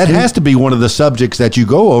has to be one of the subjects that you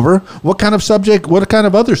go over. What kind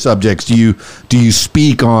of other subjects do you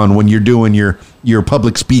speak on when you're doing your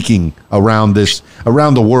public speaking around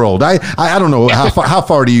the world? I don't know, how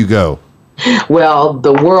far do you go? Well,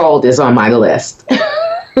 the world is on my list.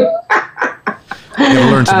 You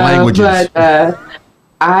gotta learn some languages. But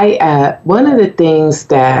one of the things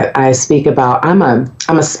that I speak about, I'm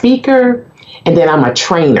a speaker, and then I'm a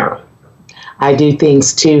trainer. I do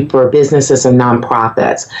things too for businesses and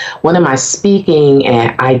nonprofits. One of my speaking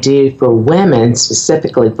I do for women,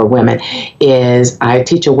 specifically for women, is I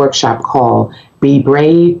teach a workshop called Be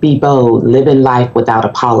Brave, Be Bold, Living Life Without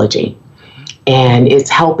Apology. And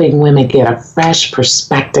it's helping women get a fresh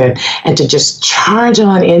perspective and to just charge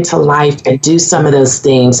on into life and do some of those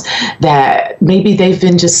things that maybe they've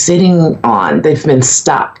been just sitting on, they've been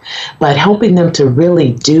stuck, but helping them to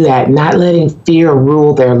really do that, not letting fear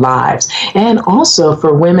rule their lives. And also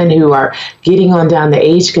for women who are getting on down the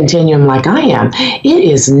age continuum like I am, it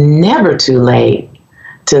is never too late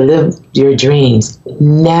to live your dreams.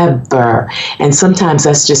 Never. And sometimes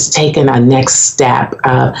that's just taking a next step.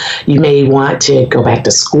 You may want to go back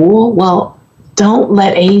to school. Well, don't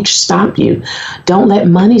let age stop you. Don't let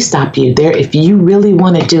money stop you. If you really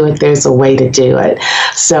want to do it, there's a way to do it.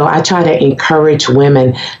 So I try to encourage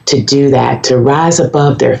women to do that, to rise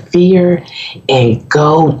above their fear and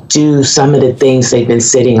go do some of the things they've been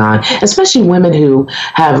sitting on, especially women who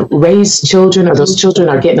have raised children, or those children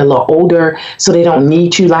are getting a little older, so they don't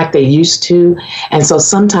need you like they used to. And so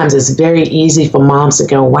sometimes it's very easy for moms to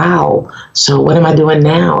go, wow, so what am I doing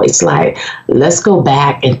now? It's like, let's go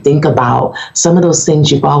back and think about some of those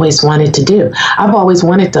things you've always wanted to do. I've always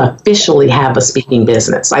wanted to officially have a speaking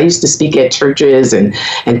business. I used to speak at churches and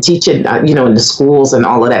teach it, in the schools and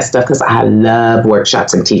all of that stuff, because I love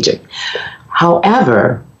workshops and teaching.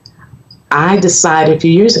 However, I decided a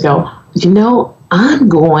few years ago, I'm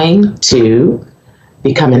going to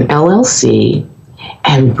become an LLC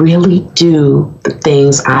and really do the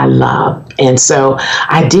things I love. And so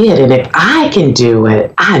I did. And if I can do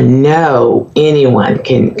it, I know anyone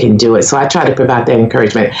can do it. So I try to provide that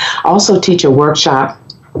encouragement. I also teach a workshop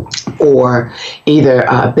for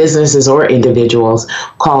either businesses or individuals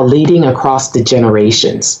called Leading Across the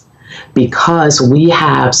Generations. Because we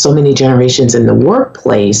have so many generations in the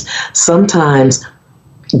workplace, sometimes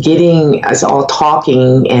getting us all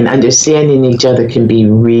talking and understanding each other can be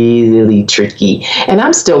really tricky. And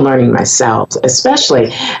I'm still learning myself,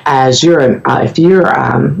 especially as if you're,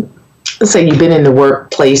 let's say you've been in the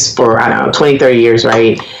workplace for, 20, 30 years,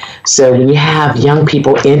 right? So when you have young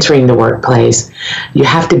people entering the workplace, you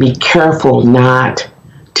have to be careful not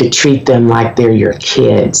to treat them like they're your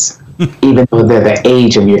kids, even though they're the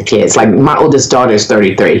age of your kids. Like my oldest daughter is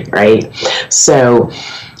 33, right? So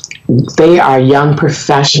they are young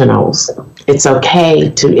professionals. It's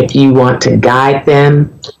okay if you want to guide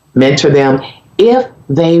them, mentor them, if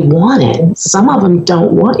they want it. Some of them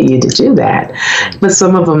don't want you to do that, but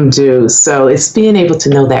some of them do. So it's being able to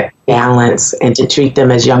know that balance and to treat them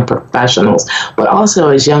as young professionals, but also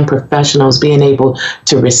as young professionals being able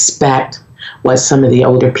to respect what some of the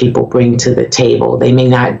older people bring to the table. They may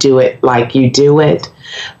not do it like you do it,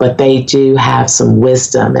 but they do have some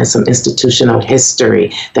wisdom and some institutional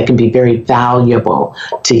history that can be very valuable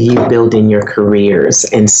to you building your careers.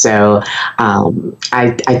 And so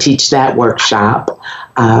I teach that workshop.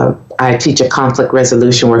 I teach a conflict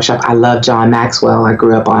resolution workshop. I love John Maxwell. I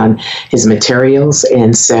grew up on his materials,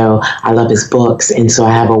 and so I love his books. And so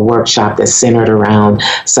I have a workshop that's centered around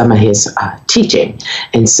some of his teaching.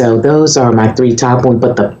 And so those are my three top ones.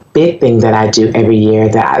 But the big thing that I do every year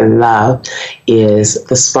that I love is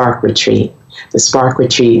the Spark Retreat. The Spark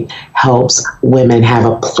Retreat helps women have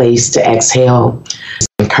a place to exhale,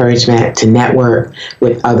 encouragement to network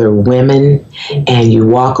with other women, and you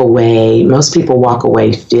walk away. Most people walk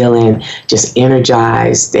away feeling just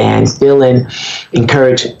energized and feeling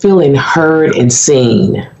encouraged, feeling heard and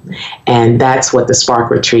seen. And that's what the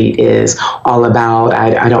Spark Retreat is all about.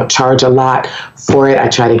 I don't charge a lot for it. I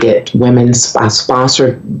try to get women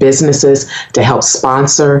sponsored businesses to help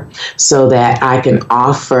sponsor so that I can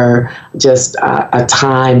offer just a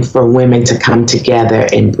time for women to come together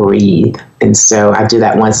and breathe. And so I do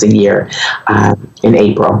that once a year in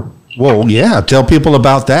April. Well, yeah. Tell people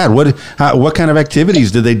about that. What kind of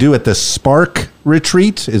activities do they do at the Spark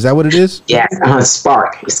Retreat? Is that what it is? Yes,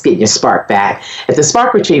 Spark. It's getting your spark back. At the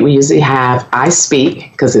Spark Retreat, we usually have I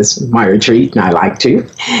speak because it's my retreat and I like to.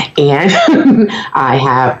 And I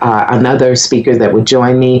have another speaker that would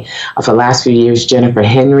join me for the last few years, Jennifer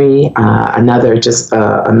Henry, another just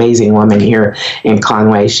amazing woman here in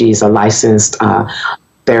Conway. She's a licensed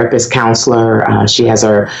therapist, counselor. She has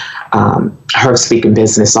her speaking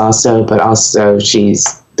business also, but also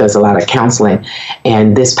does a lot of counseling.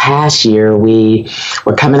 And this past year, we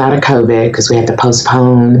were coming out of COVID because we had to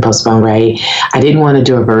postpone, right? I didn't want to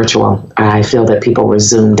do a virtual. I feel that people were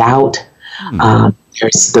zoomed out.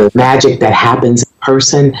 There's the magic that happens in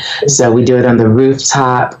person. So we do it on the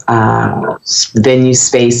rooftop venue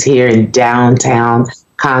space here in downtown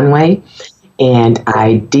Conway. And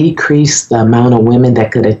I decreased the amount of women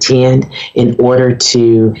that could attend in order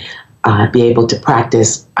to be able to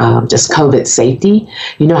practice just COVID safety.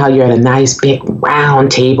 You know how you're at a nice big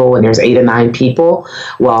round table and there's 8 or 9 people?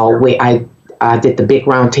 Well, I did the big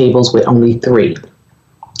round tables with only 3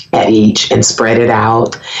 at each and spread it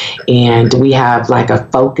out. And we have like a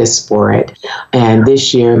focus for it. And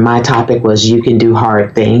this year, my topic was You Can Do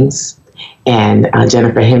Hard Things. And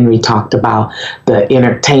Jennifer Henry talked about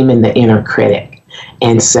taming the inner critic.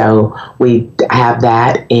 And so we have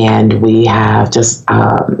that, and we have just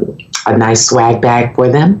a nice swag bag for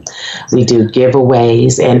them. We do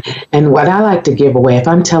giveaways, and what I like to give away, if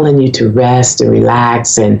I'm telling you to rest and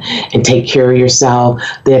relax and take care of yourself,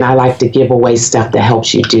 then I like to give away stuff that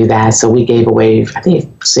helps you do that. So we gave away, I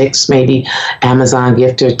think 6 maybe Amazon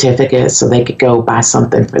gift certificates so they could go buy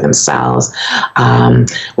something for themselves.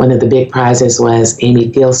 One of the big prizes was Amy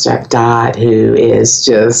Gilstrap-Dodd, who is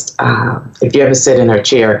just, if you ever sit in her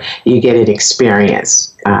chair, you get an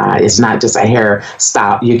experience. It's not just a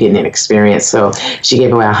hairstyle, you're getting an experience. So she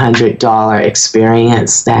gave away $100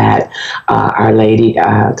 experience that Our Lady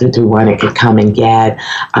through one it could come and get.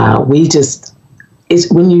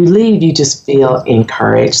 When you leave, you just feel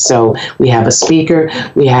encouraged. So we have a speaker,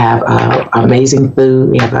 we have amazing food,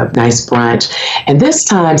 we have a nice brunch. And this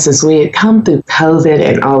time, since we had come through COVID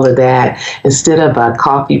and all of that, instead of a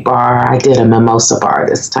coffee bar, I did a mimosa bar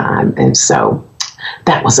this time. And so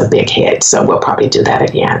that was a big hit. So we'll probably do that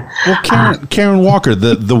again. Well, Karen Walker,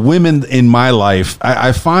 the women in my life,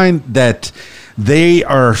 I find that they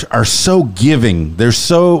are so giving. They're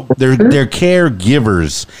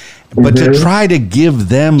caregivers, but to try to give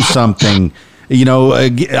them something, you know,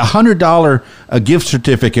 $100 a gift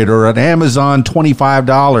certificate or an Amazon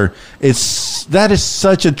 $25, that is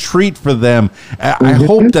such a treat for them. I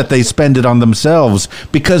hope that they spend it on themselves,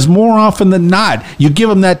 because more often than not, you give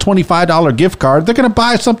them that $25 gift card, they're going to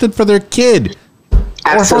buy something for their kid.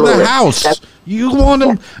 Absolutely. Or for the house. You want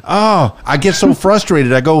them. Oh, I get so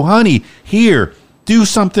frustrated. I go, honey, here, do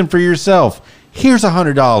something for yourself. Here's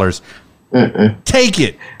 $100. Take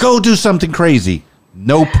it. Go do something crazy.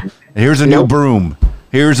 Nope. Here's a new broom.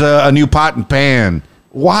 Here's a new pot and pan.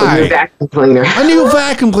 Why? A new vacuum cleaner. A new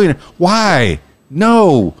vacuum cleaner. Why?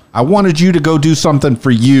 No. I wanted you to go do something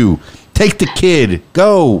for you. Take the kid.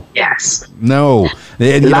 Go. Yes. No.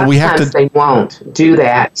 And, we have to. They won't do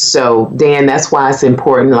that. So, Dan, that's why it's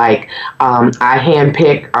important. Like, I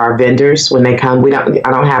handpick our vendors when they come. I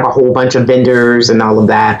don't have a whole bunch of vendors and all of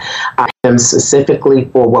that. I am specifically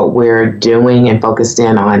for what we're doing and focused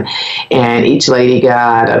in on. And each lady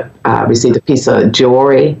received a piece of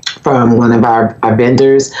jewelry from one of our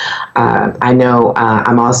vendors. I know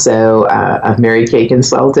I'm also a Mary Kay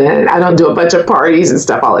consultant. I don't do a bunch of parties and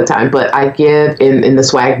stuff all the time, but I give in the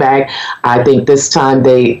swag bag. I think this time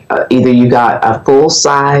they either you got a full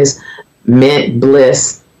size Mint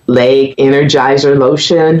Bliss leg energizer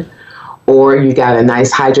lotion, or you got a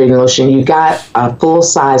nice hydrating lotion. You got a full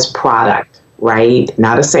size product, right?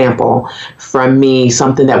 Not a sample from me,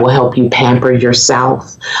 something that will help you pamper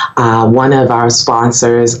yourself. One of our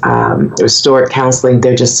sponsors, Restored Counseling,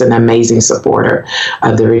 they're just an amazing supporter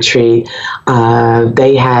of the retreat.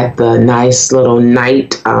 They had the nice little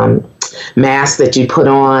night mask that you put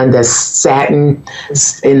on, the satin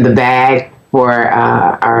in the bag for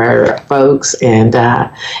our folks. And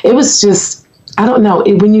it was just, I don't know,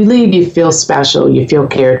 when you leave, you feel special, you feel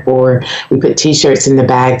cared for. We put T-shirts in the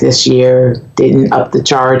bag this year, didn't up the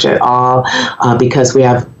charge at all, because we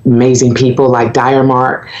have amazing people like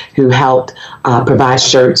Diremark who helped provide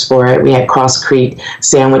shirts for it. We had Cross Creek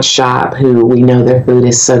Sandwich Shop, who we know their food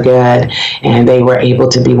is so good, and they were able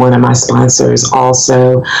to be one of my sponsors.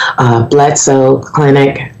 Also, Bledsoe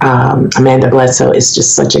Clinic, Amanda Bledsoe is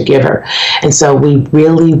just such a giver. And so we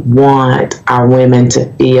really want our women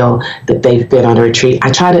to feel that they fit on a retreat.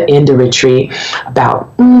 I try to end a retreat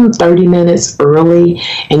about 30 minutes early.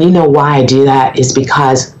 And you know why I do that is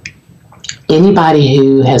because anybody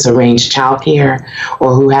who has arranged childcare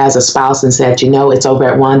or who has a spouse and said, it's over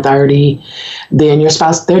at 1:30, then your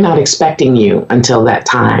spouse, they're not expecting you until that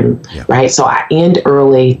time, right? So I end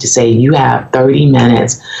early to say you have 30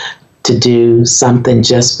 minutes to do something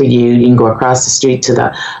just for you. You can go across the street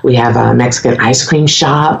we have a Mexican ice cream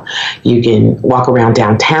shop. You can walk around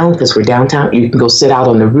downtown because we're downtown. You can go sit out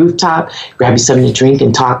on the rooftop, grab you something to drink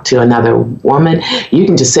and talk to another woman. You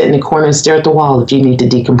can just sit in the corner and stare at the wall if you need to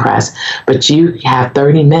decompress. But you have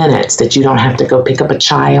 30 minutes that you don't have to go pick up a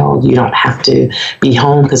child. You don't have to be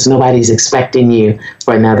home because nobody's expecting you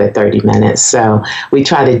for another 30 minutes. So we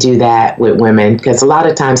try to do that with women, because a lot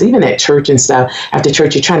of times, even at church and stuff, after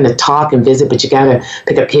church, you're trying to talk and visit, but you got to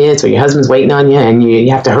pick up kids or your husband's waiting on you and you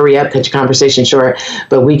have to hurry up, cut your conversation short.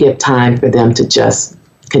 But we give time for them to just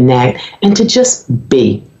connect and to just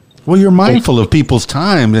be. Well, you're mindful of people's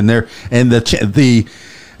time and they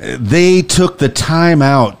took the time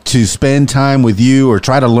out to spend time with you or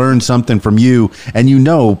try to learn something from you. And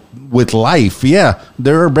with life,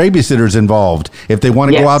 there are babysitters involved. If they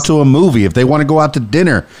want to go out to a movie, if they want to go out to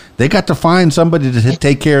dinner, they got to find somebody to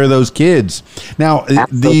take care of those kids. Now,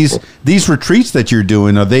 these retreats that you're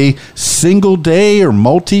doing, are they single day or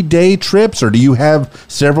multi-day trips, or do you have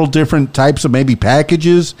several different types of maybe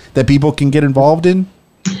packages that people can get involved in?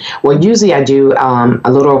 Well, usually I do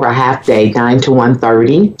a little over a half day, 9 to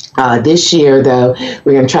 1:30. This year, though,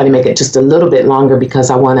 we're going to try to make it just a little bit longer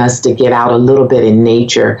because I want us to get out a little bit in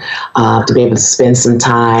nature to be able to spend some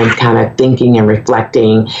time kind of thinking and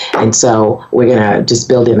reflecting. And so we're going to just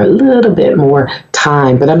build in a little bit more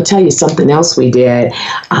time. But I'm going to tell you something else we did.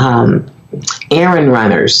 Errand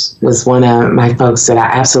Runners was one of my folks that I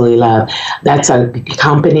absolutely love. That's a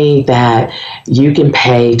company that you can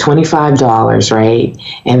pay $25, right?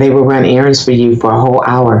 And they will run errands for you for a whole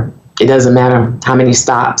hour. It doesn't matter how many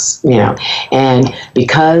stops, And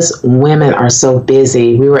because women are so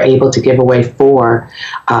busy, we were able to give away 4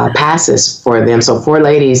 passes for them. So 4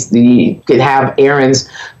 ladies, you could have errands,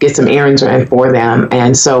 get some errands run for them.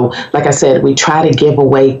 And so, like I said, we try to give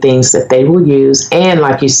away things that they will use. And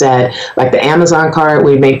like you said, like the Amazon card,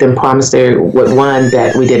 we make them promise there with one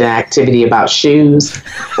that we did an activity about shoes.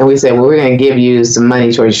 And we said, well, we're going to give you some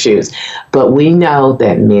money towards shoes. But we know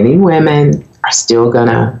that many women are still going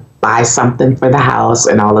to buy something for the house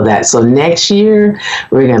and all of that. So next year,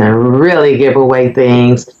 we're going to really give away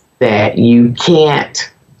things that you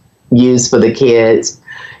can't use for the kids.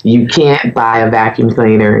 You can't buy a vacuum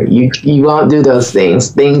cleaner. You won't do those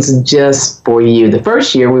things just for you. The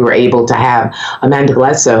first year, we were able to have Amanda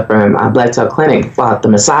Bledsoe from Bledsoe Clinic bought the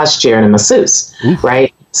massage chair and a masseuse,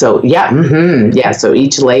 right? So, so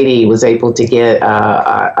each lady was able to get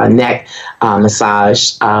a neck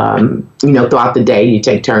massage, throughout the day. You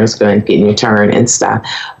take turns going, getting your turn and stuff.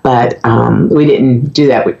 But we didn't do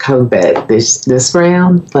that with COVID this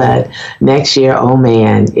round. But next year, oh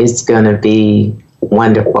man, it's going to be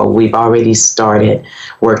wonderful. We've already started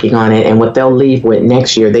working on it. And what they'll leave with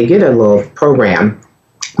next year, they get a little program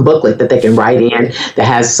booklet that they can write in that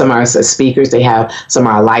has some of our speakers. They have some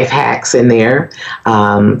of our life hacks in there,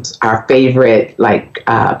 our favorite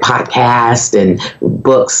podcast and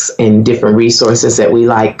books and different resources that we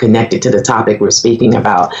like connected to the topic we're speaking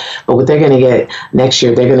about. But what they're going to get next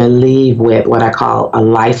year, they're going to leave with what I call a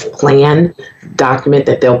life plan document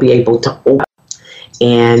that they'll be able to open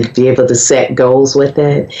and be able to set goals with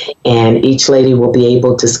it. And each lady will be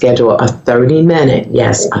able to schedule a 30-minute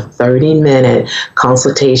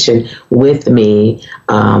consultation with me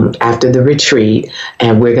after the retreat.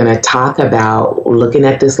 And we're going to talk about looking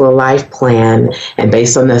at this little life plan. And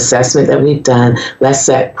based on the assessment that we've done, let's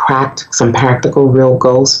set some practical, real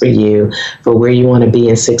goals for you for where you want to be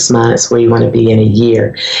in 6 months, where you want to be in a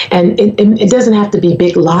year. And it doesn't have to be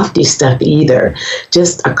big, lofty stuff either.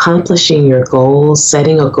 Just accomplishing your goals,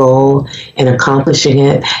 setting a goal and accomplishing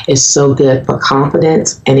it is so good for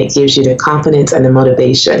confidence, and it gives you the confidence and the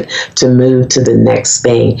motivation to move to the next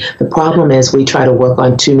thing. The problem is we try to work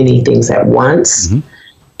on too many things at once.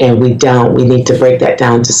 And we don't. We need to break that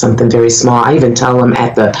down to something very small. I even tell them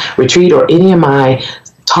at the retreat or any of my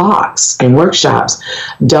talks and workshops,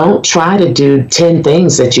 don't try to do 10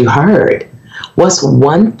 things that you heard. What's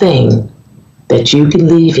one thing that you can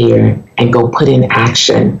leave here and go put in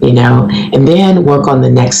action, and then work on the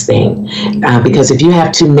next thing. Because if you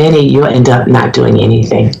have too many, you'll end up not doing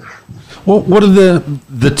anything. Well, what are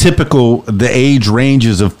the age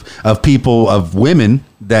ranges of people, of women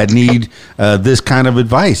that need this kind of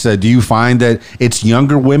advice? Do you find that it's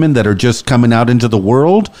younger women that are just coming out into the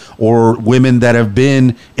world, or women that have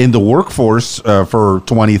been in the workforce for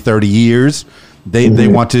 20, 30 years? They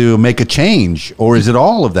want to make a change, or is it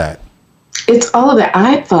all of that? It's all of that.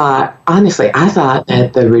 I thought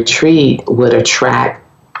that the retreat would attract,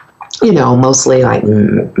 mostly like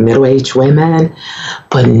middle-aged women,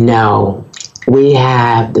 but no. We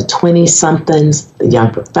have the 20-somethings, the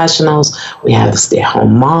young professionals. We have the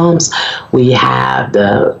stay-at-home moms. We have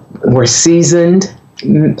the more seasoned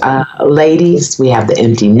ladies. We have the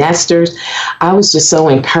empty nesters. I was just so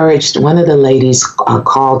encouraged. One of the ladies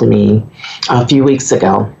called me a few weeks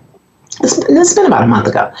ago. It's been about a month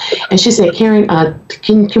ago. And she said, Karen,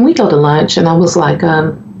 can we go to lunch? And I was like,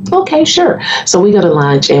 okay, sure. So we go to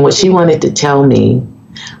lunch. And what she wanted to tell me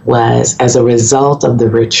was, as a result of the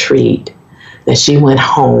retreat, that she went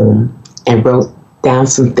home and wrote down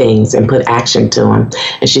some things and put action to them.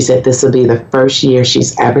 And she said this will be the first year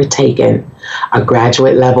she's ever taken a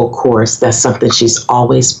graduate level course. That's something she's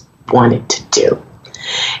always wanted to do.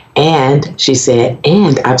 And she said,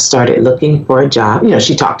 and I've started looking for a job.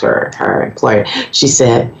 She talked to her employer. She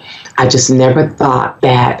said, I just never thought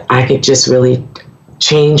that I could just really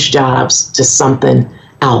change jobs to something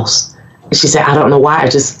else. She said, I don't know why. I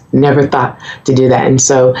just never thought to do that. And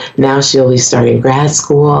so now she'll be starting grad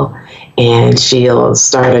school and she'll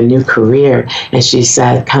start a new career. And she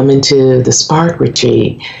said, coming to the Spark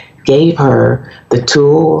Retreat gave her the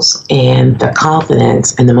tools and the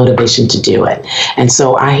confidence and the motivation to do it. And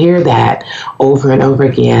so I hear that over and over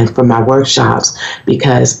again from my workshops,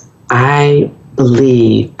 because I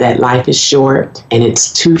believe that life is short, and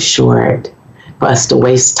it's too short for us to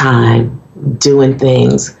waste time doing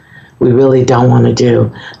things we really don't want to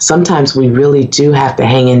do. Sometimes we really do have to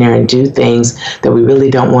hang in there and do things that we really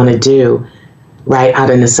don't want to do, right, out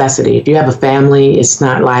of necessity. If you have a family, it's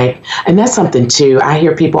not like, and that's something too, I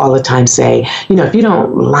hear people all the time say, if you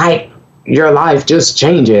don't like your life, just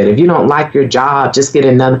change it. If you don't like your job, just get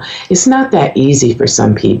another. It's not that easy for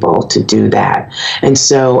some people to do that. And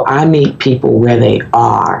so I meet people where they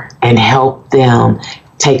are and help them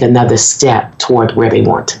take another step toward where they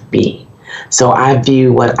want to be. So I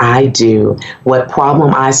view what I do, what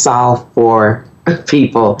problem I solve for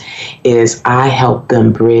people is I help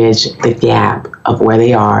them bridge the gap of where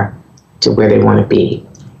they are to where they want to be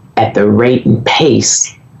at the rate and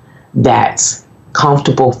pace that's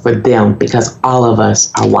comfortable for them, because all of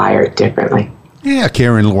us are wired differently. Yeah,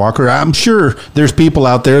 Karen Walker, I'm sure there's people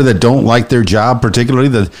out there that don't like their job, particularly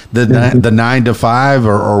the 9 to 5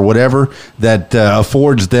 or whatever that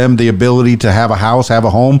affords them the ability to have a house, have a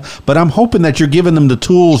home. But I'm hoping that you're giving them the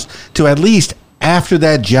tools to, at least after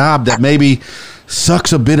that job that maybe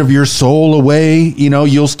sucks a bit of your soul away,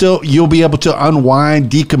 you'll be able to unwind,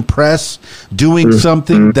 decompress, doing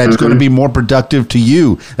something that's going to be more productive to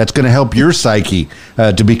you, that's going to help your psyche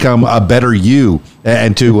to become a better you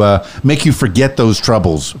and to make you forget those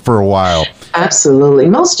troubles for a while. Absolutely.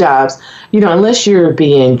 Most jobs, unless you're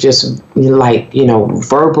being just verbally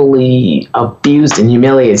abused and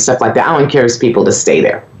humiliated, stuff like that, I don't encourage people to stay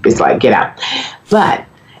there. It's like, get out. But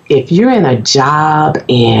if you're in a job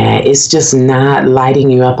and it's just not lighting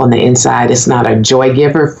you up on the inside, it's not a joy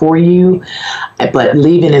giver for you, but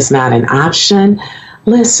leaving is not an option,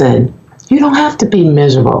 listen, you don't have to be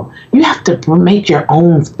miserable. You have to make your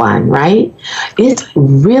own fun, right? It's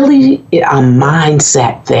really a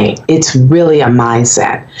mindset thing. It's really a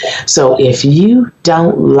mindset. So if you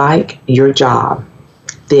don't like your job,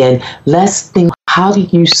 then let's think, how do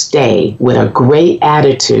you stay with a great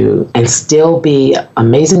attitude and still be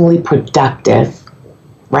amazingly productive,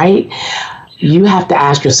 right? You have to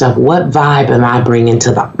ask yourself, what vibe am I bringing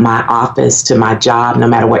to my office, to my job, no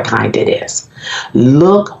matter what kind it is?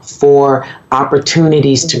 Look for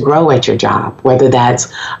opportunities to grow at your job, whether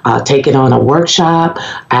that's taking on a workshop,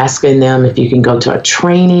 asking them if you can go to a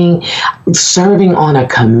training, serving on a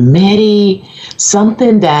committee,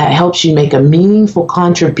 something that helps you make a meaningful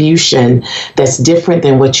contribution that's different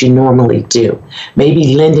than what you normally do.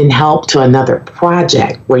 Maybe lending help to another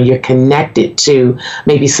project where you're connected to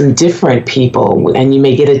maybe some different people and you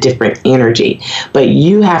may get a different energy. But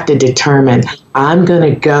you have to determine, I'm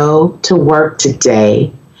going to go to work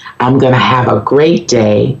today, I'm going to have a great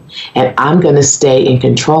day, and I'm going to stay in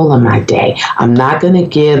control of my day. I'm not going to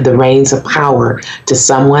give the reins of power to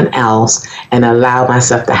someone else and allow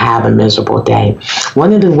myself to have a miserable day.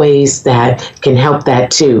 One of the ways that can help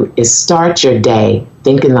that too is start your day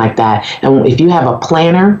thinking like that. And if you have a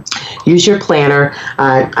planner, use your planner.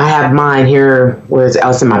 I have mine here, where's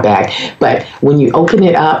else in my bag? But when you open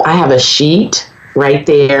it up, I have a sheet right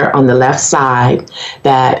there on the left side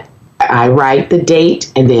that I write the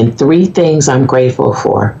date and then 3 things I'm grateful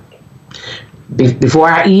for. Before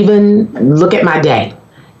I even look at my day,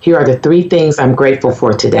 here are the 3 things I'm grateful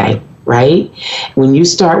for today, right? When you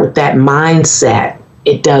start with that mindset,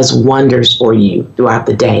 it does wonders for you throughout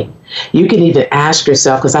the day. You can even ask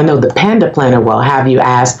yourself, because I know the Panda Planner will have you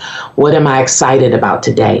ask, what am I excited about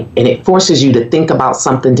today? And it forces you to think about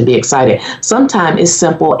something to be excited. Sometimes it's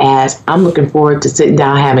simple as, I'm looking forward to sitting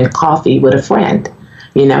down having coffee with a friend,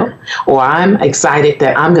 or I'm excited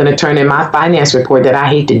that I'm going to turn in my finance report that I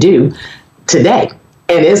hate to do today.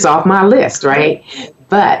 And it's off my list, right?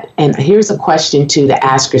 And here's a question too to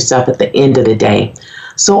ask yourself at the end of the day.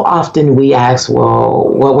 So often we ask, well,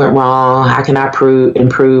 what went wrong? How can I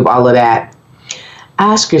improve all of that?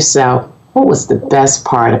 Ask yourself, what was the best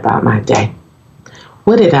part about my day?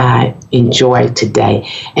 What did I enjoy today?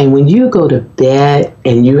 And when you go to bed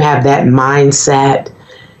and you have that mindset,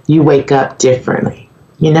 you wake up differently.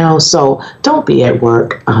 So don't be at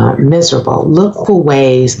work miserable. Look for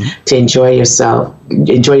ways to enjoy yourself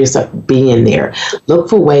being there. Look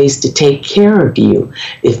for ways to take care of you.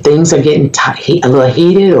 If things are getting a little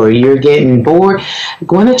heated or you're getting bored,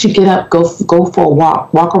 why don't you get up, go for a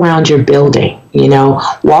walk around your building.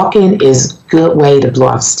 Walking is a good way to blow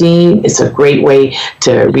off steam. It's a great way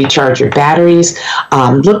to recharge your batteries.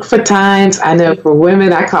 Look for times. I know for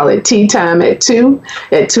women, I call it tea time at 2.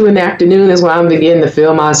 At 2 in the afternoon is when I'm beginning to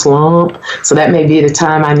feel my slump. So that may be the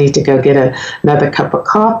time I need to go get another cup of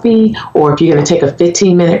coffee. Or if you're going to take a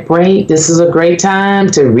 15-minute break, this is a great time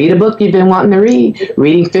to read a book you've been wanting to read.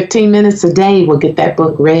 Reading 15 minutes a day will get that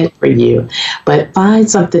book read for you. But find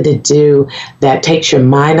something to do that takes your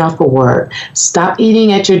mind off of work. Stop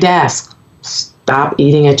eating at your desk. Stop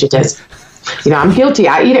eating at your desk. I'm guilty.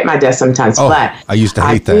 I eat at my desk sometimes, but I used to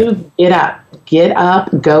hate that. Get up,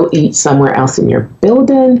 go eat somewhere else in your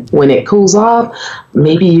building. When it cools off,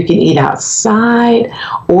 maybe you can eat outside,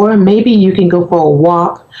 or maybe you can go for a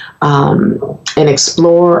walk and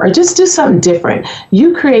explore, or just do something different.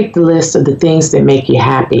 You create the list of the things that make you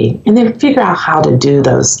happy, and then figure out how to do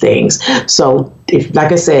those things. So, if,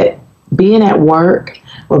 like I said, being at work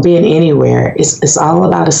or being anywhere, it's all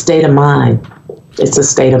about a state of mind. It's a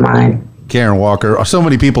state of mind. Karen Walker, so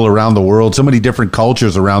many people around the world, so many different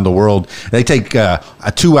cultures around the world, they take a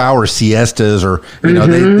 2-hour siestas, or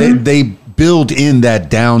they build in that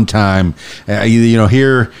downtime.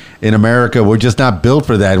 Here in America, we're just not built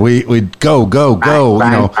for that. We go.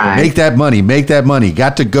 Right. Make that money.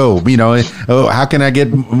 Got to go. How can I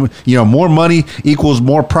get more money equals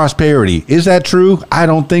more prosperity? Is that true? I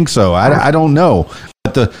don't think so. I don't know.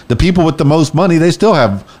 But the people with the most money, they still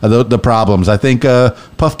have the problems. I think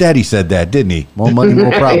Puff Daddy said that, didn't he? More money,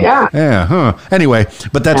 more problems. Yeah. Anyway,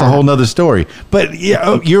 but that's a whole nother story. But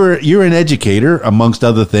you're an educator amongst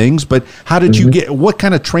other things. But how did you get? What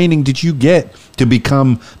kind of training did you get to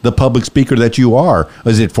become the public speaker that you are?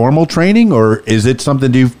 Is it formal training, or is it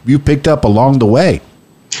something you picked up along the way?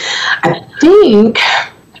 I think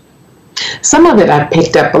some of it I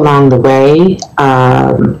picked up along the way.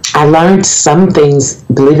 I learned some things,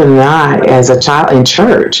 believe it or not, as a child in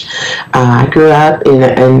church. I grew up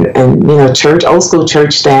in church, old school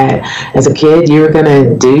church, that as a kid you were going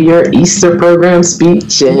to do your Easter program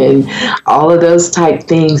speech and all of those type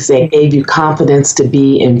things that gave you confidence to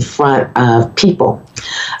be in front of people.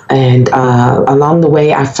 And along the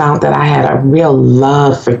way, I found that I had a real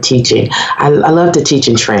love for teaching. I love to teach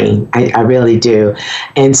and train. I really do.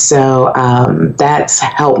 And so that's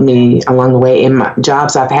helped me along the way. In my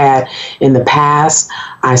jobs I've had in the past,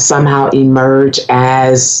 I somehow emerge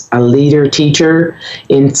as a leader, teacher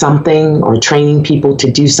in something, or training people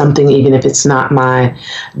to do something, even if it's not my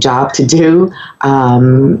job to do.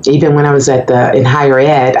 Even when I was in higher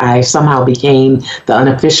ed, I somehow became the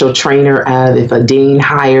unofficial trainer of, if a dean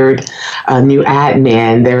hired a new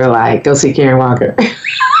admin, they were like, go see Karen Walker.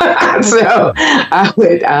 So I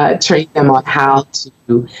would train them on how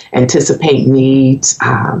to anticipate needs,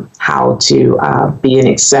 how to be an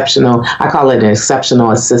exceptional, I call it an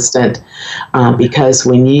exceptional assistant, because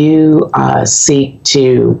when you seek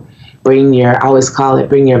to bring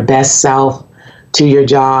your best self to your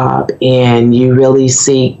job, and you really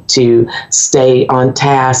seek to stay on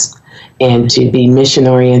task and to be mission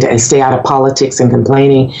oriented and stay out of politics and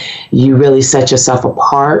complaining, you really set yourself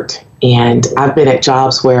apart. And I've been at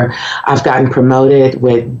jobs where I've gotten promoted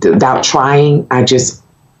without trying. I just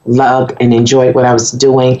loved and enjoyed what I was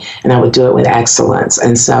doing, and I would do it with excellence.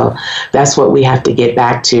 And so that's what we have to get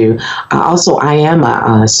back to. Also, I am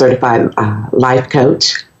a certified life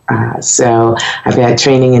coach. So I've had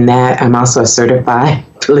training in that. I'm also a certified,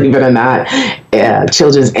 believe it or not,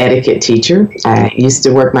 children's etiquette teacher. I used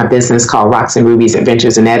to work my business called Rocks and Rubies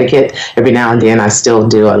Adventures in Etiquette. Every now and then I still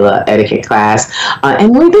do a little etiquette class.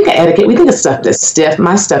 And when we think of etiquette, we think of stuff that's stiff.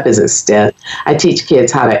 My stuff isn't stiff. I teach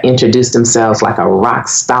kids how to introduce themselves like a rock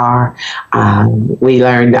star. We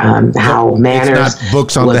learned how manners. It's not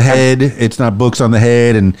books on the head. It's not books on the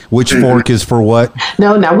head and which fork is for what.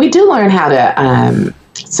 No, we do learn how to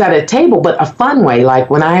set a table, but a fun way. Like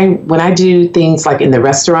when I do things like in the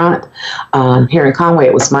restaurant, here in Conway,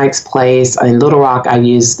 it was Mike's Place. In Little Rock, I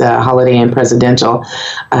use the Holiday Inn Presidential.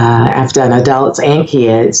 I've done adults and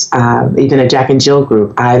kids, even a Jack and Jill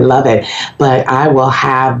group. I love it. But I will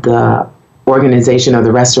have the organization of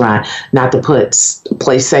the restaurant not to put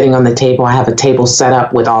place setting on the table. I have a table set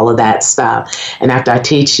up with all of that stuff. And after I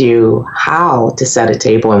teach you how to set a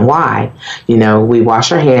table and why, we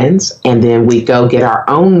wash our hands, and then we go get our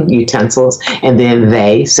own utensils, and then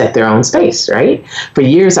they set their own space, right? For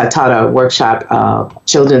years, I taught a workshop,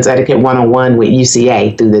 Children's Etiquette 101 with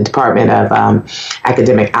UCA through the Department of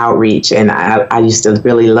Academic Outreach. And I used to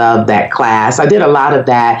really love that class. I did a lot of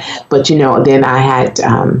that, but then I had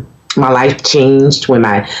my life changed when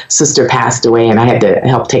my sister passed away, and I had to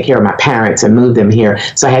help take care of my parents and move them here.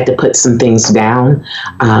 So I had to put some things down,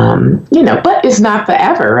 but it's not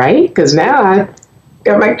forever, right? Because now I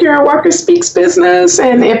got my Karen Walker Speaks business.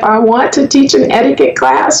 And if I want to teach an etiquette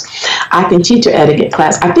class, I can teach an etiquette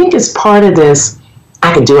class. I think it's part of this.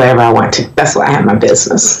 I can do whatever I want to. That's why I have my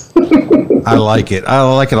business. I like it. I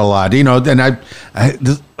like it a lot. And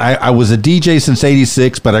I was a DJ since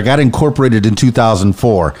 '86, but I got incorporated in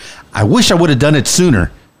 2004. I wish I would have done it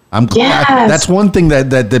sooner. I'm glad. Yes. That's one thing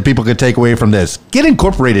that people could take away from this. Get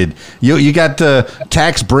incorporated. You got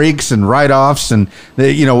tax breaks and write-offs, and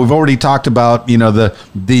we've already talked about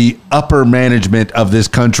the upper management of this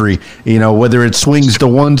country. Whether it swings to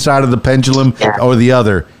one side of the pendulum or the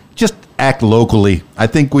other, just act locally. I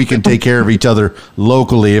think we can take care of each other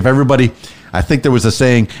locally. I think there was a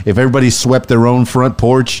saying: if everybody swept their own front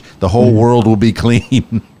porch, the whole world will be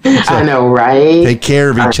clean. So I know, right? Take care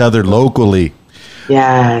of each other locally.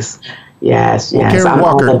 Yes. Karen I'm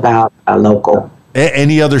Walker, all about a local.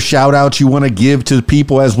 Any other shout outs you want to give to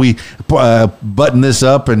people as we button this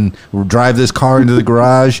up and drive this car into the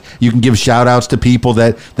garage? You can give shout outs to people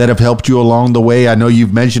that have helped you along the way. I know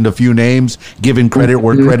you've mentioned a few names, giving credit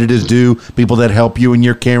where credit is due, people that help you in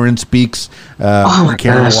your Karen Speaks,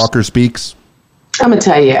 Karen Walker Speaks. I'm going to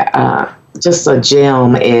tell you, just a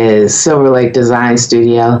gem is Silver Lake Design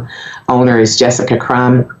Studio. Owner is Jessica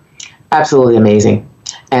Crum. Absolutely amazing.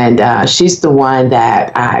 And she's the one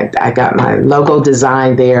that I got my logo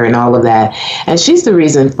design there and all of that. And she's the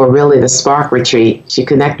reason for really the Spark Retreat. She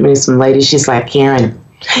connected me with some ladies. She's like, Karen,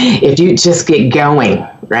 if you just get going,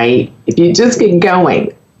 right? If you just get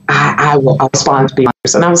going, I'll sponsor people.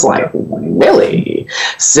 And I was like, really?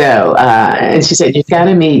 So, and she said, you've got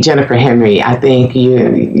to meet Jennifer Henry. I think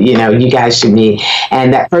you guys should meet.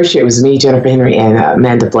 And that first year it was me, Jennifer Henry, and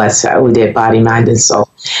Amanda Bledsoe. We did Body, Mind, and Soul.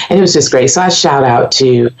 And it was just great. So I shout out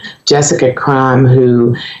to Jessica Crum,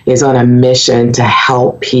 who is on a mission to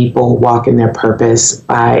help people walk in their purpose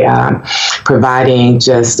by providing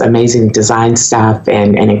just amazing design stuff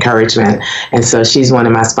and encouragement. And so she's one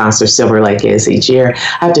of my sponsors. Silver Lake is each year.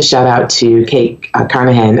 I have to shout out to Kate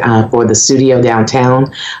Carnahan for the studio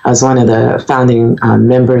downtown. I was one of the founding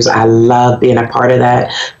members. I love being a part of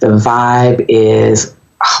that. The vibe is,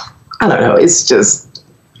 I don't know, it's just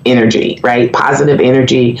energy, right? Positive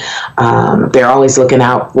energy. They're always looking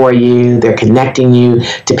out for you. They're connecting you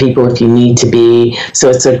to people if you need to be. So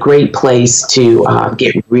it's a great place to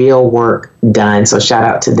get real work done. So shout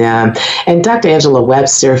out to them. And Dr. Angela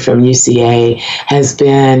Webster from UCA has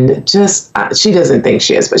been just, she doesn't think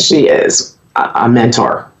she is, but she is a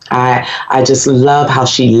mentor. I just love how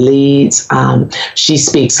she leads. She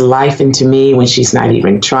speaks life into me when she's not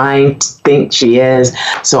even trying to think she is.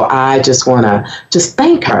 So I just want to just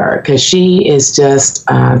thank her because she is just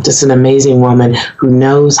an amazing woman who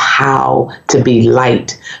knows how to be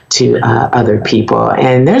light to other people.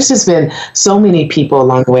 And there's just been so many people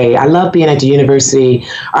along the way. I love being at the University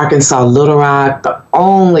Arkansas Little Rock. The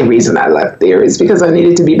only reason I left there is because I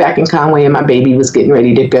needed to be back in Conway and my baby was getting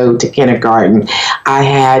ready to go to kindergarten. I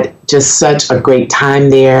had just such a great time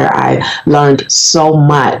there. I learned so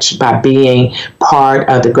much by being part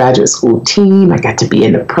of the graduate school team. I got to be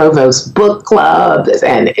in the Provost Book Club,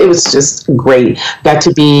 and it was just great. Got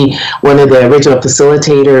to be one of the original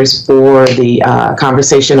facilitators for the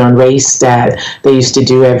conversation on race that they used to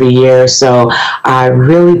do every year. So I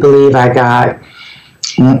really believe I got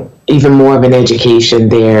even more of an education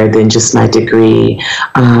there than just my degree.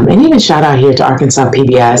 And even shout out here to Arkansas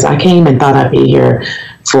PBS. I came and thought I'd be here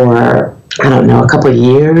for, I don't know, a couple of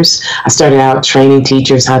years. I started out training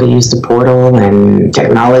teachers how to use the portal and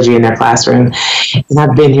technology in their classroom. And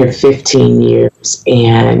I've been here 15 years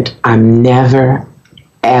and I'm never,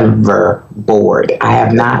 ever bored. I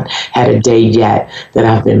have not had a day yet that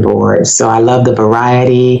I've been bored. So I love the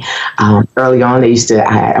variety. Early on,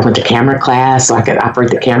 I went to camera class so I could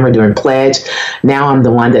operate the camera during pledge. Now I'm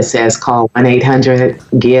the one that says call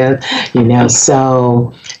 1-800-GIVE,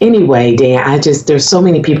 So anyway, Dan, there's so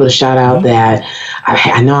many people to shout out that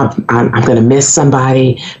I know I'm going to miss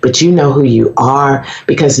somebody, but you know who you are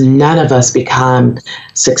because none of us become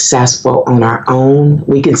successful on our own.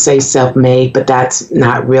 We can say self-made, but that's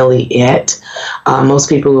not really it. Most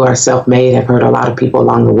people who are self-made have hurt a lot of people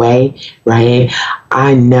along the way, right?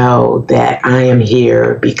 I know that I am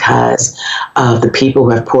here because of the people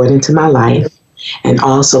who have poured into my life and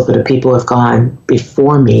also for the people who have gone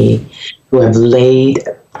before me, who have laid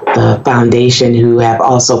the foundation, who have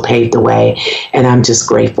also paved the way. And I'm just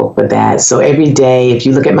grateful for that. So every day, if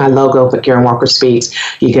you look at my logo for Karen Walker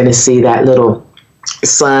Speaks, you're going to see that little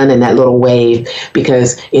sun and that little wave,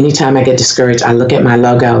 because anytime I get discouraged, I look at my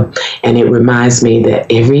logo and it reminds me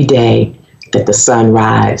that every day that the sun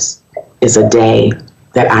rises is a day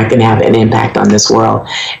that I can have an impact on this world,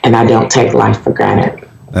 and I don't take life for granted.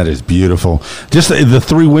 That is beautiful. Just the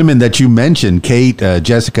three women that you mentioned, Kate,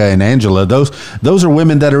 Jessica, and Angela, those are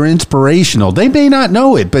women that are inspirational. They may not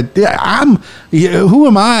know it, but who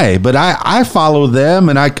am I? But I follow them,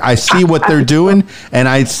 and I see what they're doing, and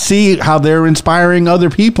I see how they're inspiring other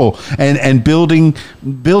people and building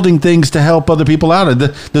things to help other people out.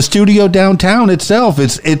 The studio downtown itself,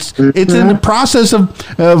 it's in the process of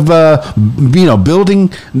building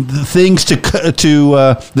things to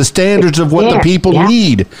the standards of what the people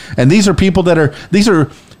need. And these are people that are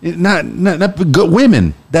not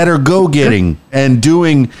women that are go-getting and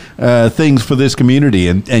doing things for this community.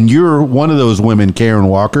 And you're one of those women, Karen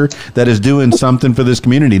Walker, that is doing something for this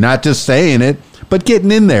community, not just saying it, but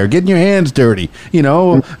getting in there, getting your hands dirty,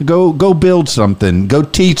 go build something, go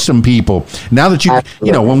teach some people. Now that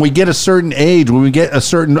when we get a certain age, when we get a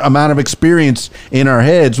certain amount of experience in our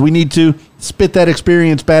heads, we need to spit that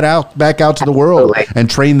experience back out to the world and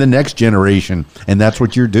train the next generation. And that's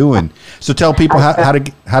what you're doing. So tell people how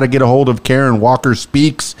to get a hold of Karen Walker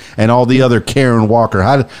Speaks and all the other Karen Walker.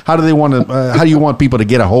 How do they want to? How do you want people to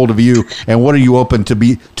get a hold of you? And what are you open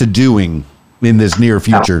to doing in this near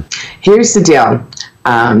future? Here's the deal,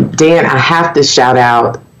 Dan. I have to shout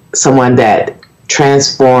out someone that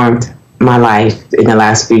transformed my life in the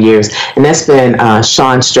last few years, and that's been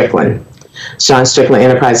Sean Strickland. Sean Strickland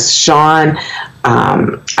Enterprises. Sean,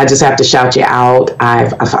 I just have to shout you out.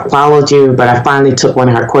 I've followed you, but I finally took one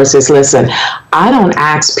of her courses. Listen, I don't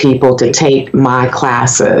ask people to take my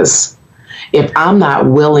classes if I'm not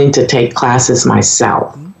willing to take classes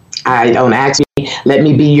myself. I don't ask you, let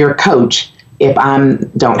me be your coach if I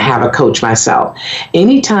don't have a coach myself.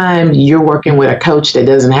 Anytime you're working with a coach that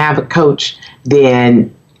doesn't have a coach,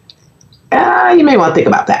 then you may want to think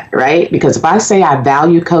about that, right? Because if I say I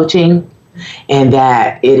value coaching, and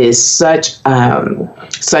that it is such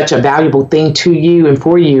a valuable thing to you and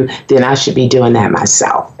for you, then I should be doing that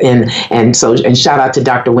myself. And shout out to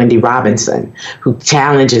Dr. Wendy Robinson, who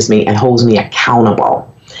challenges me and holds me accountable.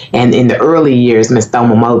 And in the early years, Miss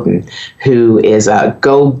Thelma Moten, who is a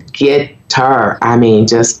go-getter. I mean,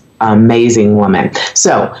 just amazing woman.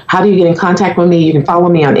 So how do you get in contact with me? You can follow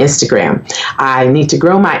me on Instagram. I need to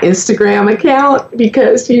grow my Instagram account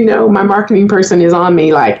because, my marketing person is on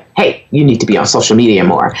me like, hey, you need to be on social media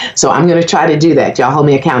more. So I'm going to try to do that. Y'all hold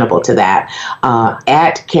me accountable to that.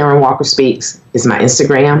 At Karen Walker Speaks is my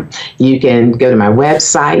Instagram. You can go to my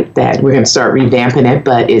website that we're going to start revamping it,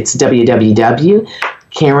 but it's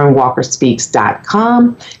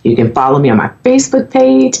www.KarenWalkerSpeaks.com. You can follow me on my Facebook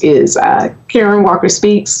page is Karen Walker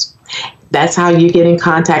Speaks. That's how you get in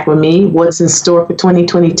contact with me. What's in store for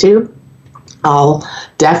 2022? I'll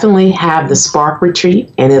definitely have the Spark Retreat,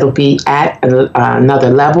 and it'll be at another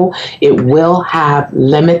level. It will have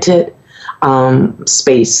limited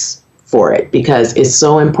space for it because it's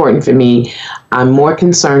so important for me. I'm more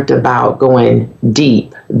concerned about going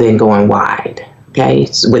deep than going wide. Okay,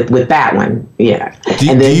 so with that one, yeah. Do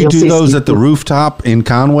you do those at the rooftop in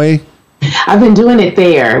Conway? I've been doing it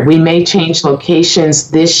there. We may change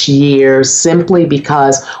locations this year simply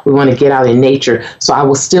because we want to get out in nature. So I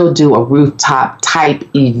will still do a rooftop type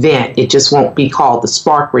event. It just won't be called the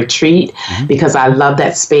Spark Retreat because I love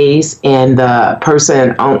that space. And the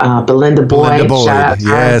person, Belinda Boyd, shout out to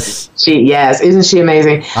her. Yes, isn't she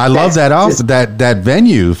amazing? I love that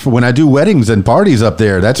venue for when I do weddings and parties up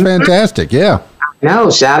there. That's fantastic. Yeah.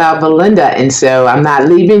 No, shout out Belinda. And so I'm not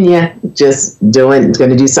leaving you, just going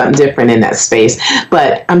to do something different in that space.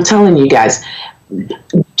 But I'm telling you guys,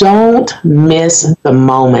 don't miss the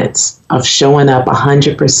moments of showing up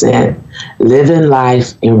 100%, living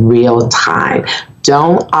life in real time.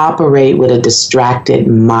 Don't operate with a distracted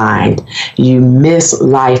mind. You miss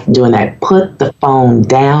life doing that. Put the phone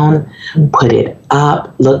down, put it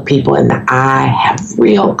up, look people in the eye, have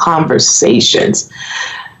real conversations.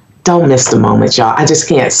 Don't miss the moment, y'all. I just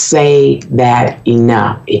can't say that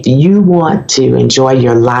enough. If you want to enjoy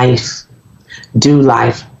your life, do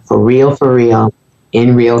life for real,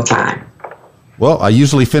 in real time. Well, I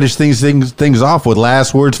usually finish things off with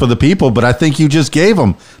last words for the people, but I think you just gave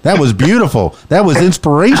them. That was beautiful. That was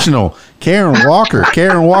inspirational. Karen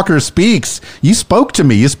Walker Speaks. You spoke to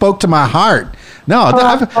me. You spoke to my heart. No,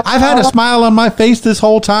 I've had a smile on my face this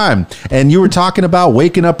whole time. And you were talking about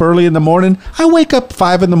waking up early in the morning. I wake up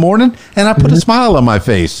 5 in the morning and I put a smile on my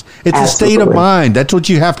face. It's a state of mind. That's what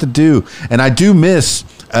you have to do. And I do miss.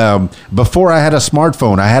 Before I had a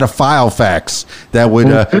smartphone, I had a file fax that would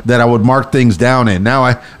that I would mark things down in. Now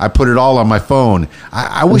I put it all on my phone.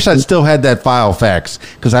 I wish I still had that file fax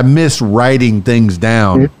because I miss writing things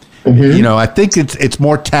down. I think it's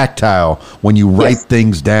more tactile when you write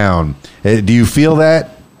things down. Do you feel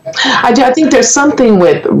that? I think there's something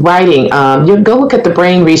with writing. You go look at the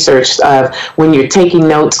brain research of when you're taking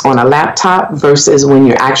notes on a laptop versus when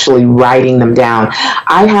you're actually writing them down.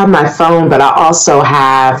 I have my phone, but I also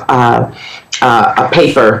have a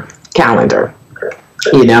paper calendar.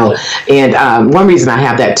 And one reason I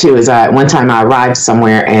have that too is one time I arrived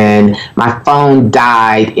somewhere and my phone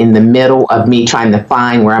died in the middle of me trying to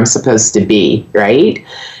find where I'm supposed to be, right?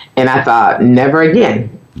 And I thought, never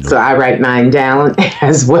again. So I write mine down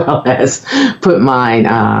as well as put mine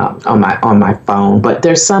on my phone. But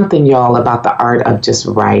there's something, y'all, about the art of just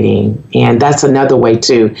writing. And that's another way,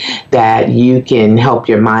 too, that you can help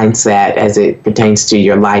your mindset as it pertains to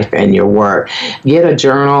your life and your work. Get a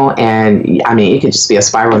journal, and, I mean, it could just be a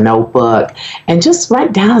spiral notebook, and just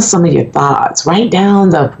write down some of your thoughts. Write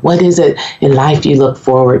down what is it in life you look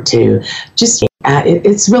forward to. Just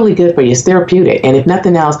it's really good for you. It's therapeutic. And if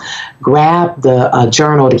nothing else, grab the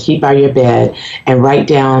journal to keep by your bed and write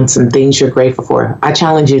down some things you're grateful for. I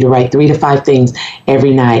challenge you to write 3 to 5 things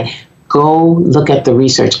every night. Go look at the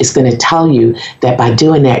research. It's going to tell you that by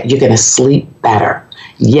doing that, you're going to sleep better.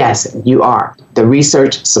 Yes, you are. The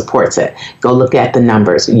research supports it. Go look at the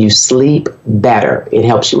numbers. You sleep better. It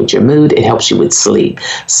helps you with your mood. It helps you with sleep.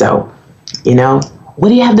 So, what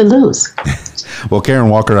do you have to lose? Well, Karen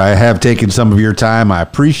Walker, I have taken some of your time. I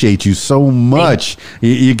appreciate you so much.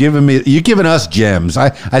 You're giving us gems.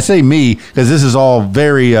 I say me because this is all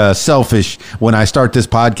very selfish when I start this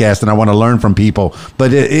podcast and I want to learn from people.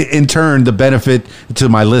 But in turn, the benefit to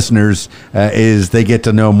my listeners is they get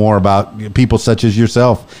to know more about people such as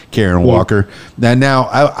yourself, Karen Walker. And now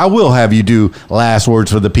I will have you do last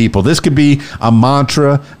words for the people. This could be a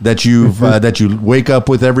mantra that that you wake up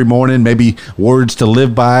with every morning, maybe words to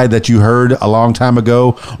live by that you heard a long time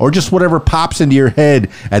ago, or just whatever pops into your head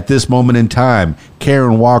at this moment in time.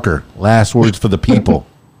 Karen Walker, last words for the people.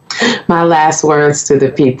 My last words to the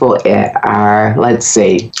people are, let's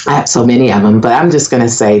see, I have so many of them, but I'm just going to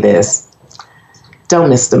say this. Don't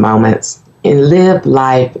miss the moments and live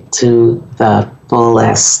life to the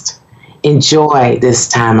fullest. Enjoy this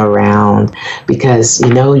time around because,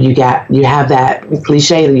 you have that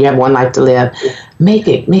cliche, you have one life to live. Make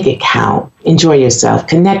it count. Enjoy yourself.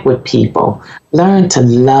 Connect with people. Learn to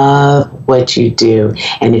love what you do.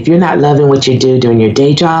 And if you're not loving what you do during your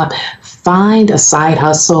day job, find a side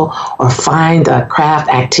hustle or find a craft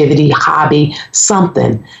activity, hobby,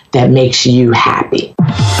 something that makes you happy.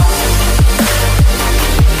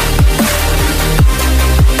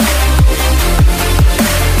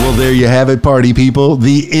 Well, there you have it, party people.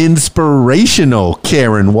 The inspirational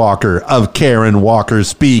Karen Walker of Karen Walker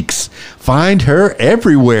Speaks. Find her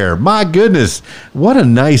everywhere. My goodness, what a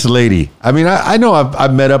nice lady. I mean, I know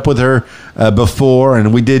I've met up with her before,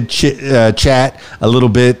 and we did chat a little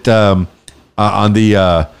bit on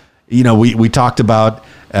the, we talked about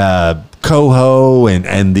Coho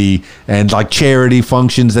and like charity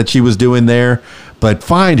functions that she was doing there. But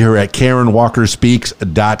find her at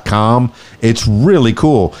KarenWalkerSpeaks.com. It's really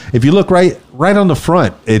cool. If you look right on the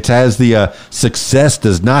front, it has the success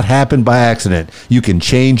does not happen by accident. You can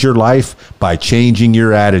change your life by changing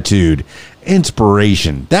your attitude.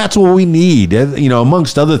 Inspiration. That's what we need,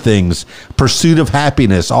 amongst other things. Pursuit of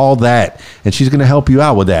happiness, all that. And she's going to help you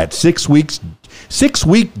out with that.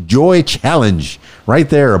 6-week joy challenge right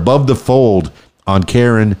there above the fold on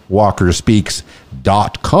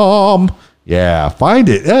KarenWalkerSpeaks.com. Yeah, find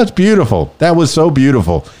it. That's beautiful. That was so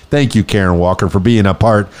beautiful. Thank you, Karen Walker, for being a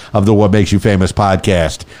part of the What Makes You Famous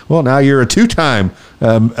podcast. Well, now you're a 2-time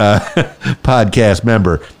podcast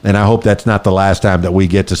member, and I hope that's not the last time that we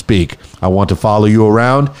get to speak. I want to follow you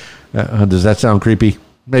around. Does that sound creepy?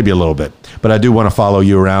 Maybe a little bit. But I do want to follow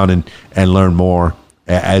you around and learn more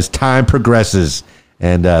as time progresses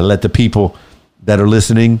and let the people that are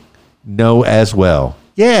listening know as well.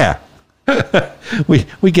 Yeah.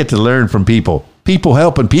 we get to learn from people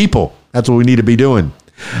helping people. That's what we need to be doing.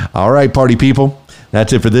 All right, party people,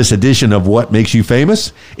 that's it for this edition of What Makes You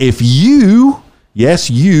Famous. If you, yes,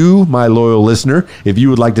 you, my loyal listener, if you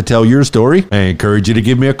would like to tell your story, I encourage you to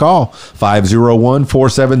give me a call,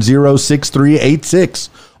 501-470-6386,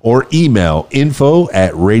 or email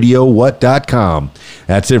info@radiowhat.com.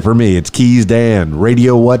 That's it for me. It's Keys Dan,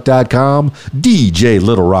 radiowhat.com,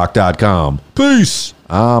 djlittlerock.com. Peace.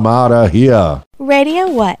 I'm out of here.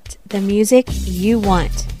 Radio What, the music you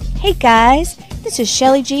want. Hey guys, this is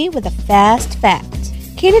Shelly G with a fast fact.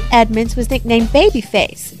 Kenneth Edmonds was nicknamed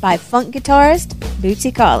Babyface by funk guitarist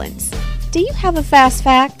Bootsy Collins. Do you have a fast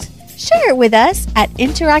fact? Share it with us at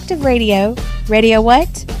Interactive Radio,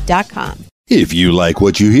 radiowhat.com. If you like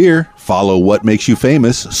what you hear, follow What Makes You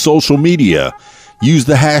Famous social media. Use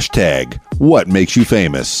the hashtag What Makes You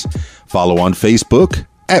Famous. Follow on Facebook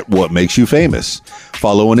at What Makes You Famous.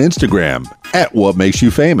 Follow on Instagram at What Makes You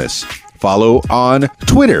Famous. Follow on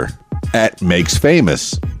Twitter at Makes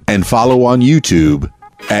Famous. And follow on YouTube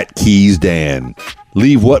at Keys Dan.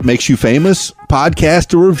 Leave What Makes You Famous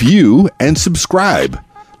podcast a review and subscribe.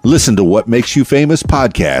 Listen to What Makes You Famous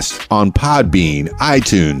podcast on Podbean,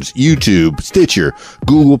 iTunes, YouTube, Stitcher,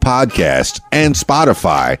 Google Podcasts, and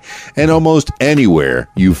Spotify, and almost anywhere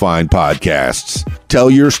you find podcasts. Tell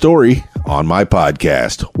your story on my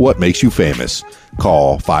podcast, What Makes You Famous.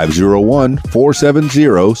 Call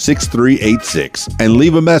 501-470-6386 and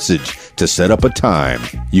leave a message to set up a time.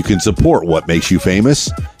 You can support What Makes You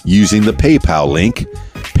Famous using the PayPal link,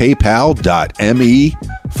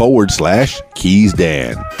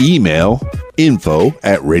 paypal.me/KeysDan. Email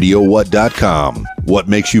info@radiowhat.com. What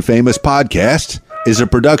Makes You Famous podcast is a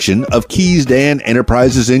production of Keys Dan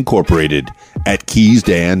Enterprises Incorporated at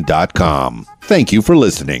keysdan.com. Thank you for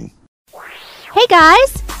listening. Hey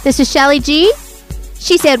guys, this is Shelly G.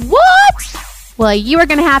 She said, what? Well, you are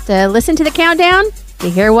going to have to listen to the countdown to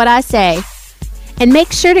hear what I say. And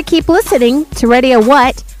make sure to keep listening to Radio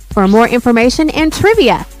What for more information and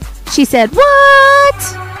trivia. She said,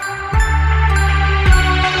 what?